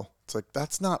little low. It's like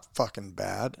that's not fucking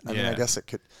bad. I mean, I guess it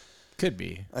could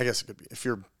be. I guess it could be if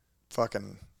you're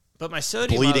fucking. But my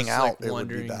sodium bleeding out, like it would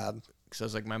be bad. Because I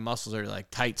was like, my muscles are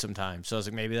like tight sometimes. So I was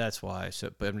like, maybe that's why.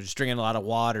 So, but I'm just drinking a lot of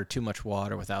water, too much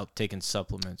water, without taking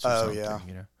supplements. Or something,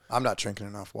 yeah. I'm not drinking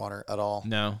enough water at all.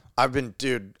 No. I've been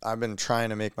trying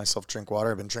to make myself drink water.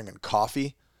 I've been drinking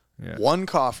coffee. Yeah. One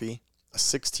coffee, a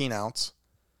 16 ounce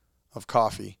of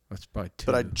coffee. That's probably 2.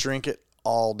 But I drink it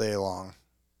all day long.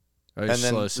 Oh,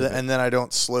 and then I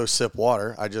don't slow sip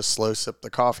water. I just slow sip the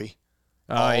coffee.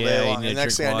 All day long. And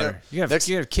next thing I know, you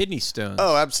have kidney stones.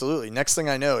 Oh, absolutely. Next thing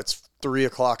I know, it's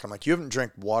 3:00. I'm like, you haven't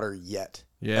drank water yet.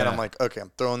 Yeah. And I'm like, okay,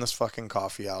 I'm throwing this fucking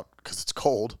coffee out because it's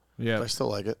cold. Yeah. But I still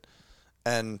like it.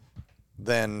 And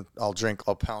then I'll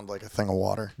pound like a thing of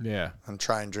water. Yeah. And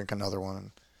try and drink another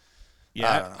one.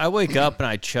 Yeah. I wake up and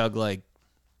I chug like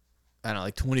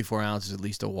 24 ounces at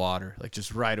least of water, like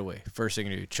just right away. First thing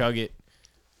I do, chug it.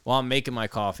 While I'm making my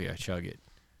coffee, I chug it.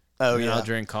 Oh, and yeah. I'll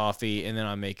drink coffee, and then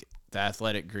I make the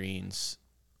athletic greens.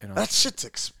 That shit's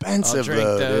expensive, I'll drink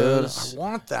those. Dude. I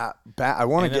want that back. I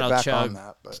want to get back on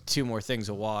that. But 2 more things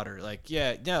of water. Like,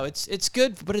 yeah, no, it's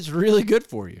good, but it's really good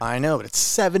for you. I know, but it's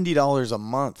 $70 a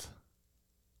month.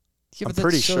 Yeah, I'm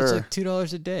pretty sure. It's like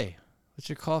 $2 a day. What's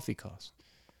your coffee cost?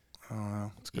 I don't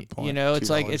know. That's a good point. It's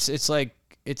like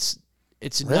it's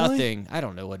really? Nothing. I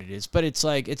don't know what it is, but it's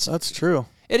like That's true.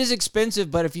 It is expensive,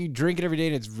 but if you drink it every day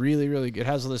and it's really, really good, it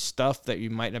has all this stuff that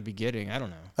you might not be getting. I don't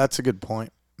know. That's a good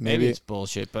point. Maybe it's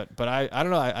bullshit, but I don't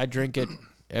know. I drink it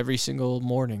every single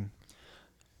morning.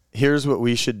 Here's what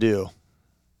we should do.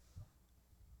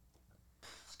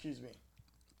 Excuse me.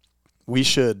 We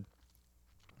should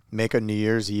make a New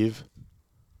Year's Eve.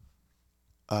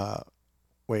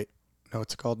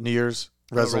 What's it called? New Year's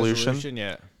resolution.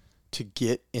 Yeah. To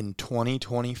get in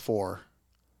 2024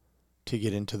 to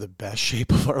get into the best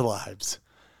shape of our lives,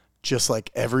 just like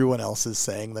everyone else is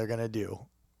saying they're going to do.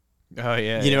 Oh,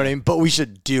 yeah. You know what I mean? But we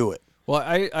should do it. Well,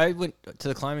 I went to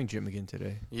the climbing gym again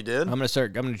today. You did? I'm going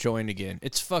to join again.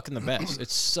 It's fucking the best.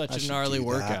 It's such a gnarly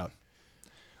workout.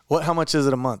 How much is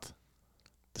it a month?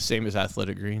 The same as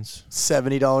Athletic Greens.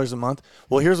 $70 a month.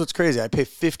 Well, here's what's crazy. I pay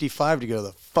 $55 to go to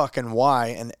the fucking Y,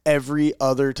 and every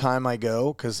other time I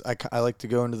go, because I like to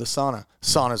go into the sauna.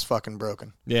 Sauna's fucking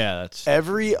broken. Yeah, that's...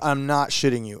 I'm not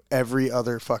shitting you, every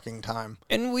other fucking time.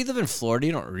 And we live in Florida.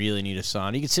 You don't really need a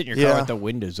sauna. You can sit in your car with the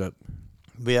windows up.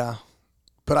 Yeah.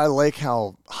 But I like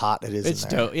how hot it is in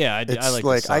there. Dope. Yeah, I like the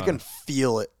sauna. I can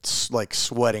feel it like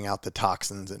sweating out the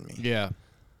toxins in me. Yeah.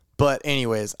 But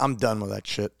anyways, I'm done with that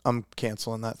shit. I'm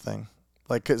canceling that thing.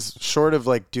 Like, cause short of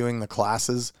like doing the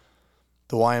classes,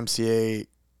 the YMCA.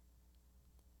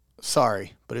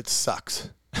 Sorry, but it sucks.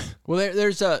 Well,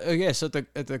 there's so at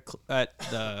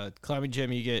the climbing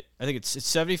gym you get, I think it's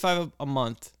 $75 a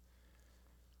month.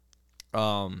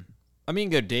 I mean, you can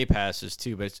go day passes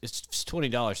too, but it's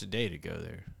 $20 a day to go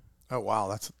there. Oh wow,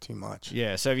 that's too much.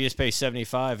 Yeah, so if you just pay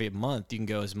 $75 a month, you can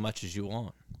go as much as you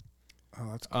want. Oh,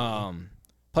 that's cool.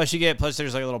 Plus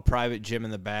there's like a little private gym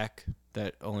in the back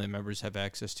that only members have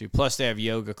access to. Plus they have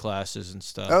yoga classes and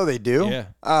stuff. Oh, they do? Yeah.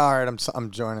 All right,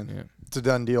 I'm joining. Yeah. It's a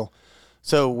done deal.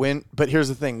 So but here's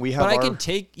the thing, we have. But I can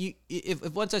take you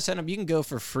if once I sign up, you can go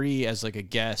for free as like a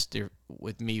guest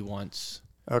with me once.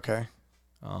 Okay.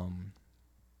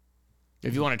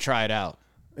 If you want to try it out.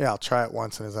 I'll try it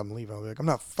once, and as I'm leaving, I'll be like, I'm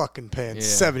not fucking paying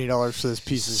 $70 for this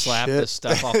piece of Slap shit. the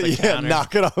stuff off the counter.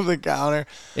 Knock it off the counter.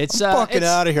 It's I'm fucking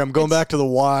out of here. I'm going back to the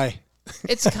Y.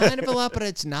 It's kind of a lot, but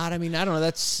it's not. I mean, I don't know.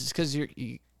 That's because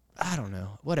I don't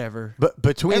know. Whatever. But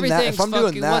between that, if I'm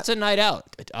doing that, what's a night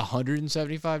out?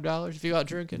 $175 if you go out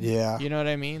drinking. Yeah. You know what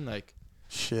I mean? Like,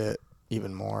 shit,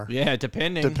 even more. Yeah,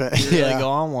 depending. If you really go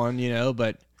on one, you know.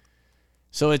 But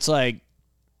so it's like,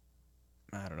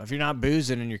 I don't know. If you're not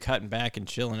boozing and you're cutting back and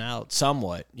chilling out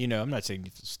somewhat, you know, I'm not saying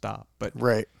you have to stop, but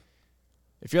right.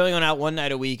 If you're only going out one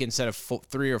night a week instead of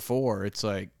 3 or 4, it's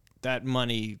like that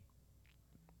money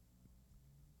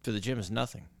for the gym is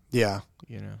nothing. Yeah.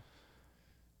 You know.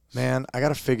 Man, I got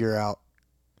to figure out.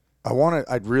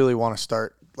 I'd really want to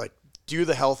start like do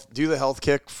the health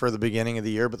kick for the beginning of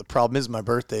the year, but the problem is my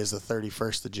birthday is the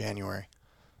 31st of January.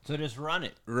 So just run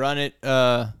it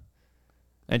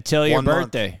until your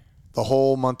birthday. The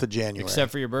whole month of January.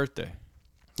 Except for your birthday.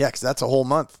 Yeah, because that's a whole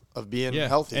month of being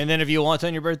healthy. And then if you want to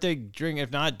on your birthday, drink.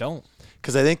 If not, don't.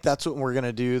 Because I think that's what we're going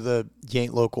to do, the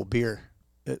Yaint Local beer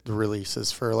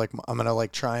releases for, like, I'm going to,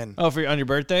 like, try and... Oh, on your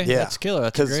birthday? Yeah. That's killer.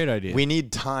 That's a great idea. We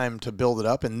need time to build it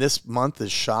up, and this month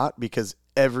is shot because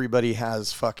everybody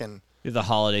has fucking... The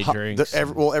holiday drinks.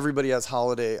 Everybody has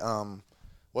holiday...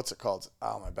 what's it called?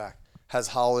 Oh, my back. Has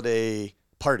holiday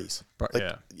parties.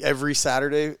 Every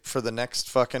Saturday for the next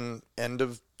fucking end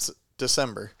of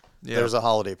December, there's a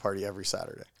holiday party every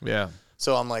Saturday. Yeah.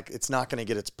 So I'm like, it's not going to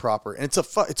get its proper... And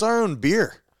it's our own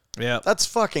beer. Yeah. That's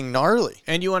fucking gnarly.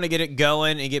 And you want to get it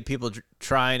going and get people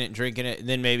trying it and drinking it, and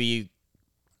then maybe you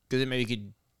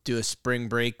could do a spring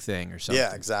break thing or something.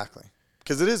 Yeah, exactly.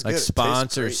 Because it is like good.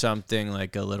 Sponsor something,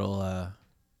 like a little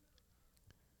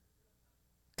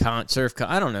surf.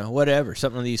 I don't know, whatever,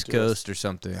 something on the East Coast or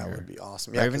something. That would be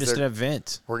awesome. Or even just an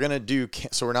event. We're gonna do.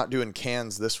 So we're not doing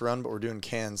cans this run, but we're doing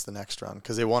cans the next run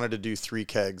because they wanted to do 3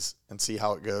 kegs and see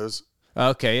how it goes.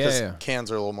 Okay, yeah.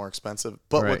 Cans are a little more expensive,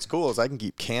 but what's cool is I can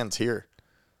keep cans here.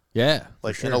 Yeah,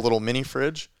 like in a little mini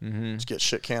fridge. Mm-hmm. Just get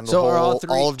shit canned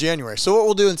all of January. So what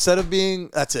we'll do instead of being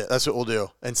that's what we'll do.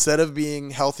 Instead of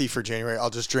being healthy for January, I'll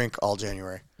just drink all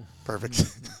January. Perfect.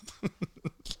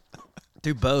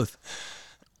 Do both.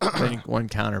 I think one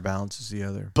counterbalances the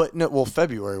other. But no, well,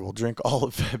 February we'll drink all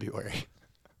of February.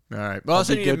 All right. We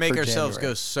also need to make ourselves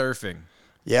go surfing.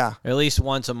 Yeah, at least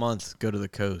once a month. Go to the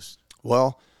coast.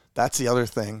 Well, that's the other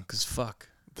thing. Cause fuck.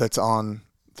 That's on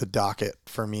the docket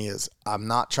for me is I'm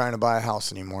not trying to buy a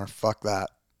house anymore. Fuck that.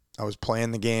 I was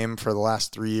playing the game for the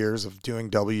last 3 years of doing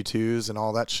W-2s and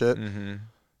all that shit. Mm-hmm.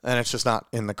 And it's just not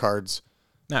in the cards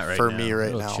for me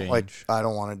right now. Change. Like, I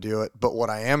don't want to do it. But what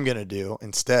I am going to do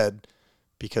instead,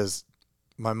 because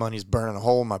my money's burning a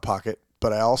hole in my pocket,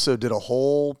 but I also did a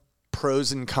whole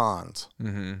pros and cons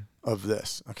of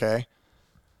this, okay?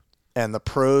 And the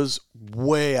pros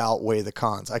way outweigh the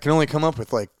cons. I can only come up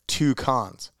with like 2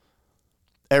 cons.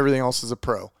 Everything else is a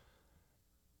pro.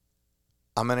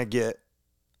 I'm going to get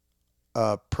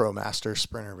a ProMaster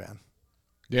Sprinter van.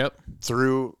 Yep.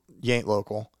 Through Yaint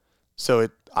Local. So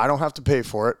I don't have to pay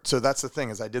for it. So that's the thing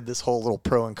is I did this whole little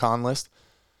pro and con list.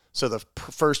 So the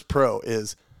first pro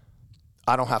is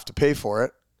I don't have to pay for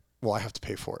it. Well, I have to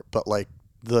pay for it. But like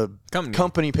the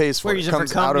company pays for it. We're using it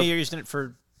for company, you're using it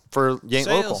for Yaint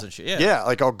Local. And shit. Yeah,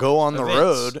 like I'll go on the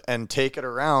road and take it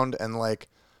around and like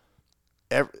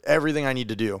everything I need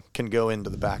to do can go into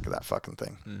the back of that fucking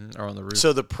thing. Or on the roof.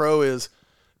 So the pro is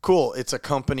cool. It's a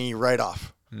company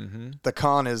write-off. The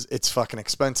con is it's fucking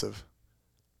expensive.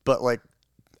 But like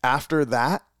after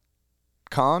that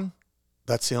con,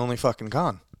 that's the only fucking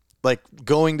con. Like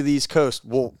going to the East Coast,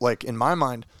 well, like in my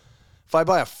mind, if I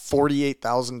buy a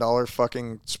 $48,000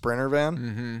 fucking Sprinter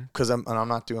van, because I'm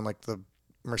not doing like the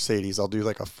Mercedes, I'll do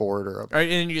like a Ford or a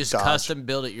and you just Dodge. Custom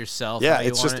build it yourself. Yeah,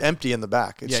 it's just empty in the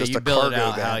back. It's just you a build cargo it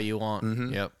out van. how you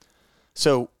want. Yep.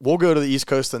 So we'll go to the East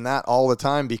Coast and that all the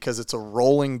time because it's a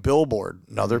rolling billboard.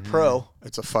 Another pro.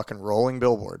 It's a fucking rolling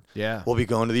billboard. Yeah. We'll be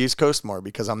going to the East Coast more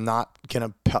because I'm not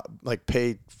gonna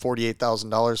pay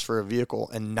 $48,000 for a vehicle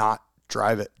and not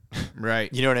drive it.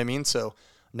 Right. You know what I mean? So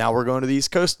now we're going to the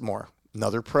East Coast more.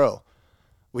 Another pro.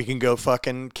 We can go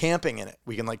fucking camping in it.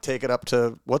 We can like take it up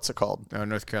to what's it called? Oh,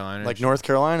 North Carolina. Like North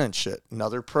Carolina and shit.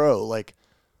 Another pro. Like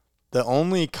the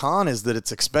only con is that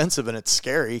it's expensive and it's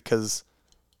scary because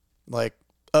like,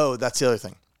 oh, that's the other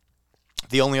thing.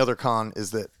 The only other con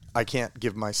is that I can't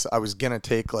give I was going to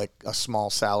take like a small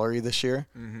salary this year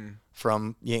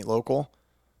from Yaint Local,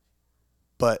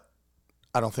 but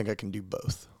I don't think I can do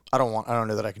both. I don't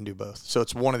know that I can do both. So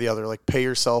it's one or the other. Like pay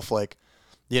yourself like,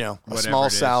 you know, a small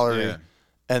salary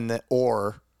and then,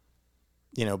 or,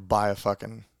 you know, buy a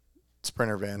fucking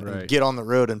Sprinter van and get on the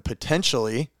road and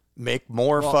potentially make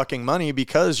more fucking money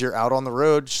because you're out on the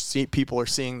road. People are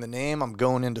seeing the name. I'm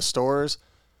going into stores.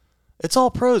 It's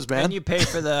all pros, man. And you pay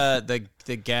for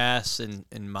the gas and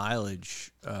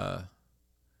mileage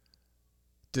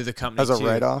through the company as a too.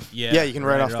 write-off. Yeah, you can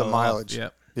write off the mileage.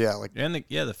 Yep. Yeah, like and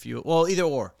the fuel. Well, either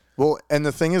or. Well, and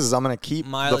the thing is I'm going to keep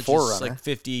Mileage the 4Runner. is like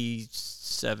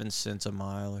 57 cents a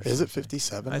mile. Or is something. it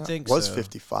 57? I think it was so.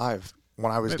 55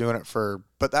 when I was doing it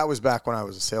but that was back when I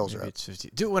was a sales Maybe rep. it's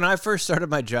 50. Dude, when I first started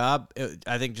my job,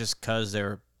 I think just because they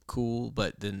were cool,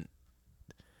 but then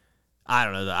I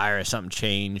don't know, the IRS something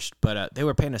changed, but they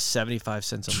were paying us 75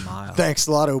 cents a mile. Thanks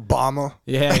a lot, Obama.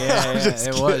 Yeah.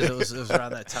 It was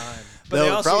around that time. But No, they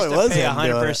it also probably used to was pay him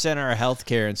doing 100% of our health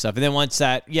care and stuff. And then once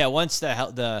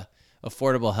the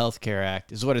Affordable Health Care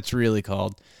Act is what it's really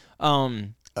called. Oh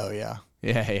yeah.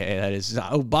 Yeah, that is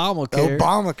Obamacare.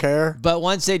 Obamacare. But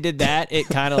once they did that, it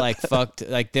kind of like fucked.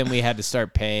 Like then we had to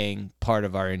start paying part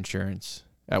of our insurance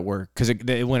at work because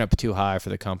it went up too high for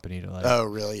the company to like. Oh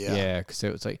really? Yeah. Yeah, because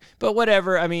it was like, but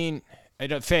whatever. I mean, I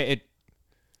don't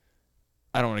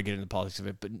want to get into the politics of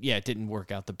it, but yeah, it didn't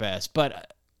work out the best.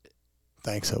 But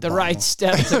thanks, Obama. the right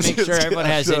step to make sure everyone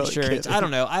has really insurance. kidding. I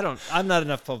don't know. I'm not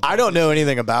enough. I don't know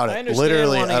anything about it. I understand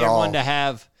Literally wanting at everyone all. to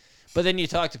have, but then you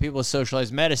talk to people with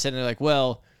socialized medicine, and they're like,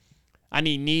 "Well, I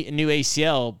need a new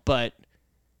ACL, but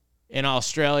in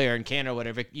Australia or in Canada or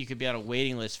whatever, you could be on a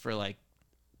waiting list for like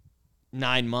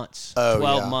 9 months,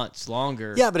 12 months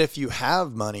longer." Yeah, but if you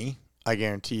have money, I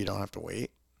guarantee you don't have to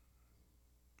wait.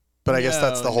 But I guess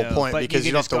that's the whole point, but because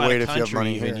you don't have to wait if you have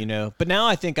money even, here. But now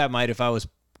I think I might, if I was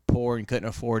poor and couldn't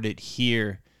afford it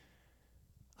here,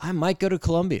 I might go to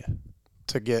Colombia.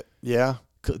 To get, yeah.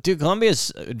 Dude,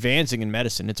 Colombia's advancing in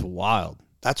medicine. It's wild.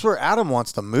 That's where Adam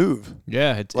wants to move.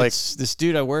 Yeah, it's this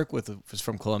dude I work with was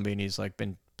from Colombia, and he's like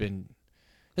hasn't been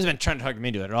trying to talk me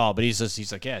into it at all. But he's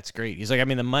like, yeah, it's great. He's like, I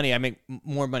mean, I make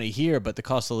more money here, but the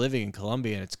cost of living in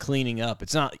Colombia, and it's cleaning up.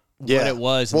 It's not what it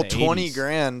was. Well, in the 20 80s.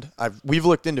 grand. We've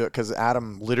looked into it because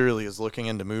Adam literally is looking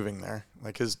into moving there.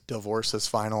 Like his divorce is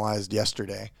finalized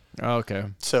yesterday. Oh, okay.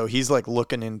 So he's like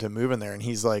looking into moving there, and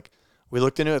he's like, we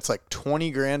looked into it. It's like 20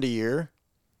 grand a year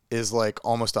is like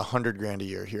almost 100 grand a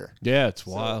year here. Yeah, it's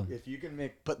wild. If you can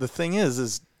make, but the thing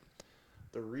is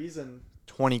the reason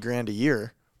 20 grand a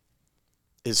year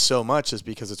is so much is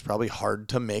because it's probably hard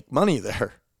to make money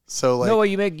there. So like, No, what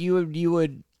you're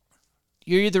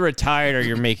either retired or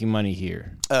you're making money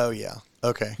here. oh yeah,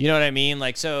 okay, You know what I mean?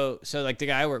 Like so like the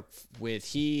guy I work with,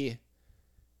 he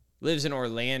lives in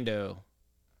Orlando,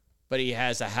 but he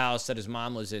has a house that his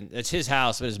mom lives in. It's his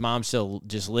house, but his mom still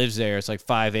just lives there. It's like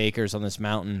 5 acres on this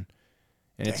mountain.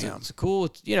 And it's cool.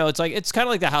 It's like it's kind of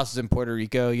like the houses in Puerto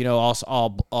Rico,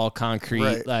 all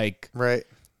concrete, right.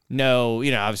 No,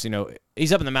 obviously no.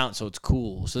 He's up in the mountain, so it's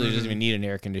cool. So he doesn't even need an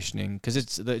air conditioning because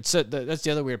that's the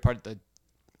other weird part.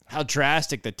 How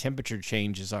drastic the temperature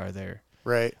changes are there.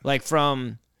 Right. Like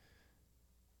from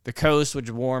the coast, which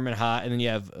is warm and hot, and then you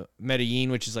have Medellin,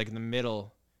 which is like in the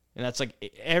middle, and that's like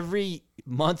every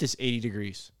month is 80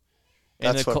 degrees,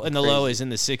 and That's the fucking low crazy. is in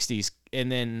the 60s,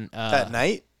 and then At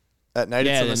night. At night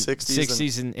yeah, it's in the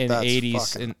 60s and that's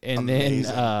 80s, fucking and then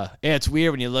amazing. yeah, it's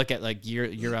weird when you look at like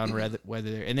year-round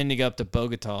weather there, and then you go up to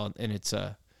Bogota and it's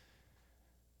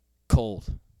cold.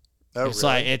 Oh, It's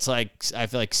really? like I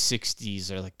feel like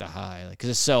 60s are like the high, like because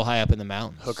it's so high up in the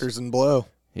mountains. Hookers and blow.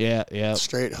 Yeah.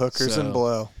 Straight hookers So- and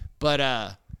blow.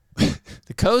 But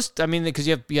the coast, I mean, because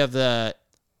you have the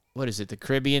what is it, the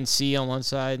Caribbean Sea on one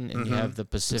side, and you have the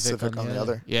Pacific on the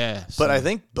other. Yeah, But so- I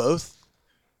think both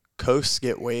coasts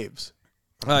get waves.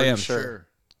 oh yeah, I'm pretty sure. sure.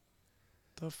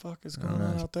 The fuck is going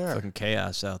on out there? Fucking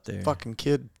chaos out there. Fucking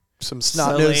kid. Some Some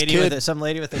snot-nosed kid. some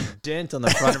lady with a dent on the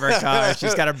front of her car.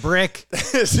 She's got a brick.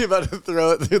 Is he about to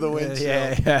throw it through the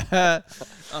windshield? Yeah.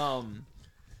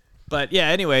 But yeah,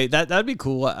 anyway, that'd be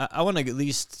cool. I want to at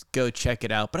least go check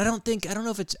it out, but I don't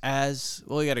know if it's as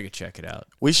well. We gotta go check it out.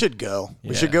 We should go.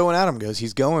 We Yeah. should go when Adam goes.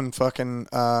 He's going fucking,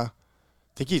 I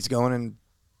think he's going in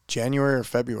January or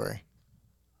February.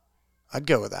 I'd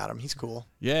go with Adam. He's cool.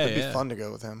 Yeah, It'd yeah. be fun to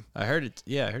go with him. I heard it.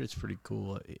 Yeah, I heard it's pretty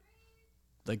cool.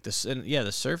 Like this, and yeah,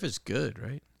 the surf is good,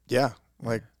 right? Yeah.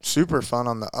 Like super fun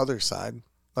on the other side.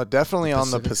 Definitely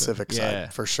on the Pacific Pacific side. Yeah.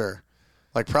 side for sure.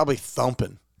 Like probably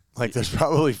thumping. Like there's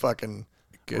probably fucking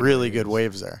really good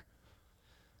waves there.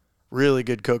 Really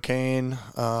good cocaine,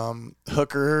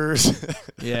 hookers.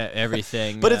 Yeah,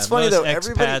 everything. But it's funny, most though,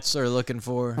 everybody- expats are looking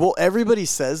for. Well, everybody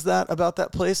says that about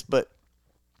that place,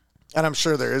 and I'm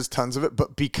sure there is tons of it,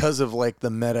 but because of like the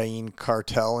Medellin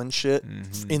cartel and shit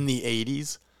in the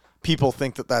 80s, people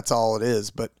think that that's all it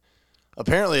is. But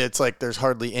apparently it's like there's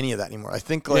hardly any of that anymore. I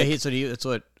think like that's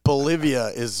what Bolivia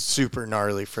is super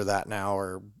gnarly for that now,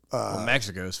 or Well,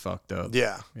 Mexico's fucked up.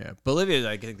 Yeah. Yeah. Bolivia,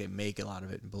 I think they make a lot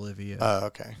of it in Bolivia. Oh,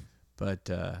 okay. But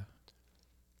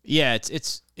yeah,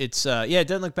 it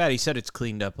doesn't look bad. He said it's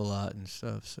cleaned up a lot and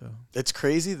stuff. So it's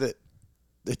crazy that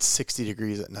it's 60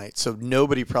 degrees at night. So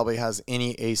nobody probably has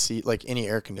any AC, like any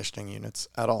air conditioning units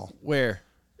at all. Where?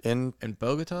 In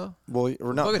Bogota? Well,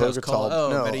 we're not Bogota's Bogota. cold.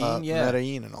 Oh, Medellin, yeah.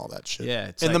 Medellin and all that shit. Yeah,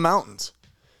 it's in like, the mountains.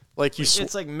 Like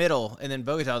it's like middle, and then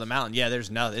Bogota, the mountain. Yeah,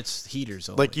 there's nothing. It's heaters.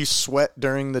 Only. Like you sweat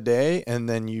during the day, and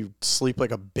then you sleep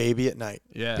like a baby at night.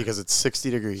 Yeah, because it's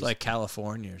 60 degrees. It's like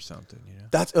California or something. You know.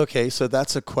 That's okay. So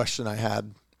that's a question I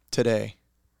had today.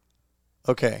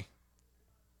 Okay,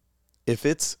 if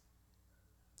it's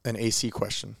an AC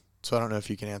question, so I don't know if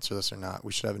you can answer this or not.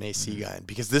 We should have an AC guy in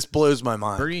because this blows my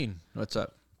mind. Breen, what's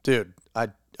up? Dude, I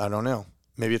don't know.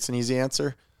 Maybe it's an easy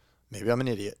answer. Maybe I'm an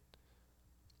idiot.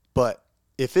 But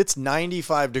if it's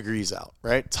 95 degrees out,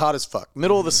 right? It's hot as fuck.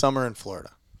 Middle of the summer in Florida.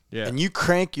 Yeah. And you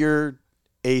crank your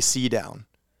AC down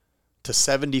to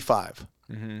 75.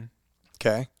 Mm-hmm.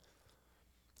 Okay?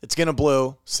 It's going to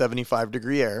blow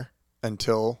 75-degree air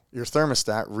until your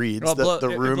thermostat reads that the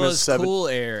room blows is 7. Cool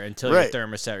air until Right. your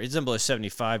thermostat. It doesn't blow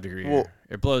 75-degree Well, air.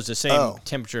 It blows the same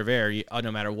temperature of air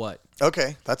no matter what.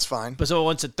 Okay, that's fine. But so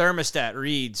once the thermostat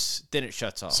reads, then it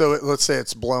shuts off. So let's say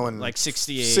it's blowing like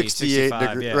 68 65,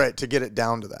 degrees, yeah. right, to get it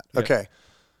down to that. Yeah. Okay.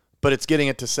 But it's getting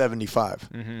it to 75.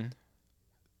 Mm-hmm.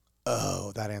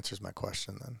 Oh, that answers my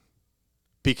question then.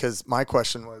 Because my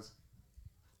question was,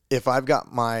 if I've got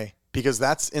because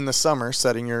that's in the summer,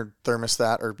 setting your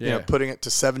thermostat or you know, putting it to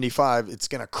 75, it's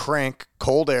going to crank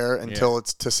cold air until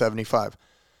it's to 75.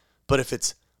 But if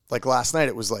it's like last night,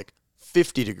 it was like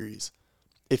 50 degrees.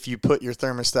 If you put your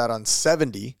thermostat on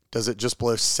 70, does it just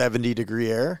blow 70-degree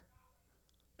air?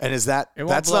 And that's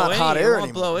not hot air anymore. It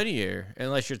won't blow any air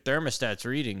unless your thermostat's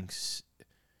reading.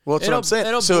 Well, that's what I'm saying.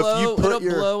 It'll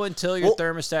blow until your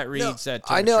thermostat reads that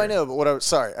temperature. I know, but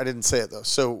sorry, I didn't say it though.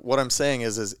 So what I'm saying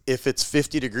is if it's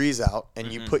 50 degrees out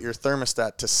and you put your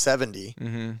thermostat to 70,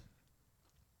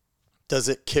 does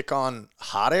it kick on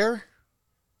hot air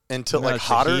until like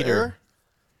hotter air?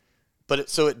 But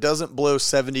so it doesn't blow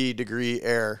 70-degree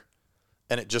air,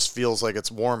 and it just feels like it's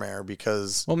warm air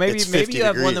because maybe it's 50 you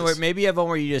have degrees. Maybe you have one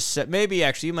where you just set. Maybe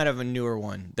actually you might have a newer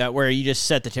one where you just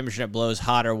set the temperature that blows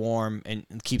hot or warm and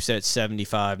keeps it at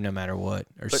 75 no matter what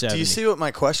or but 70. Do you see what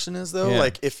my question is though? Yeah.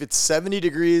 Like if it's 70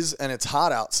 degrees and it's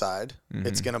hot outside,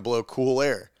 it's gonna blow cool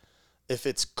air. If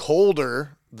it's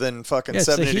colder than fucking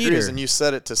 70 degrees and you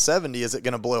set it to 70, is it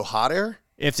gonna blow hot air?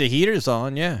 If the heater's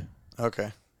on, yeah.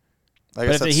 Okay. But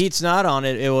if the heat's not on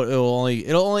it,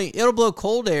 it'll blow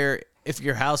cold air. If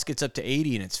your house gets up to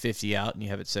 80 and it's 50 out and you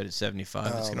have it set at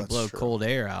 75, it's going to blow cold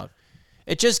air out.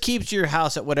 It just keeps your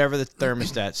house at whatever the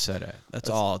thermostat's set at. That's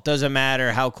all. It doesn't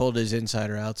matter how cold it is inside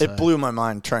or outside. It blew my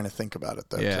mind trying to think about it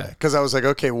though today. Because I was like,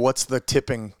 okay, what's the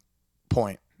tipping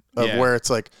point of where it's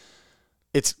like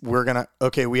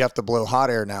we have to blow hot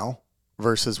air now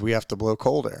versus we have to blow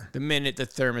cold air. The minute the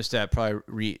thermostat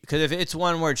probably because if it's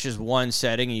one where it's just one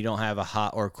setting and you don't have a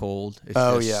hot or cold,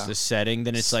 it's just the setting,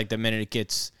 then it's like the minute it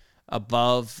gets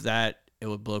above that, it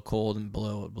would blow cold and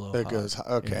blow hot. It goes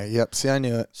okay. Yeah. Yep. See, I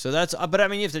knew it. So that's but I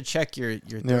mean you have to check your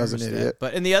thermostat. I was an idiot.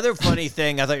 But and the other funny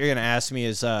thing I thought you were gonna ask me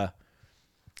is how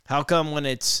come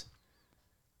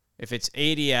if it's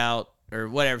 80 out or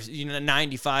whatever,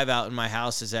 95 out and my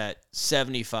house is at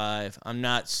 75, I'm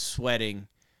not sweating.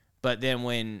 But then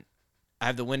when I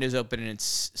have the windows open and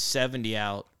it's 70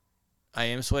 out, I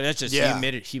am sweating. That's just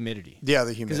humidity. Yeah,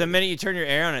 the humidity. Because the minute you turn your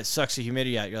air on, it sucks the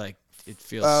humidity out. You're like, it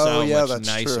feels much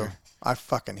nicer. True. I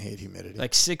fucking hate humidity.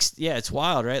 Like it's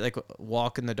wild, right? Like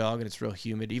walking the dog and it's real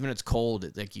humid. Even if it's cold,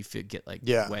 you get like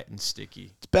wet and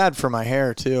sticky. It's bad for my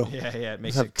hair too. Yeah, it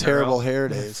makes it terrible hair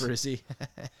days. Frizzy.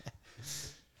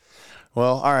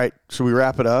 Well, all right. Should we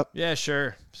wrap it up? Yeah,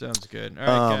 sure. Sounds good. All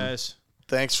right, guys.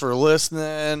 Thanks for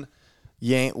listening.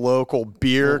 You ain't local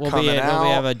beer coming out.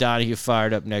 We'll have a Donahue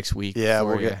fired up next week. Yeah,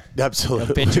 we'll get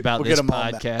absolutely. Bitch about this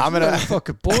podcast. I'm gonna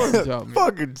fucking bored without me.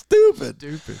 Fucking stupid.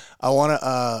 I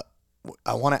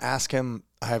wanna ask him.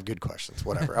 I have good questions.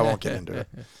 Whatever. I won't get into it.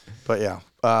 But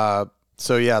yeah.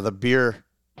 So yeah, the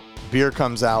beer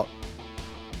comes out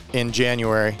in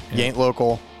January. Yeah. You ain't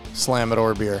local. Slam it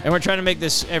or beer. And we're trying to make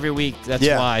this every week. That's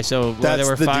why. So whether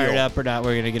we're fired up or not,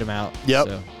 we're going to get them out. Yep.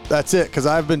 So. That's it. Because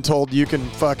I've been told you can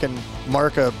fucking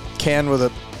mark a can with a...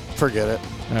 Forget it.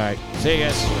 All right. See you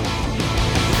guys.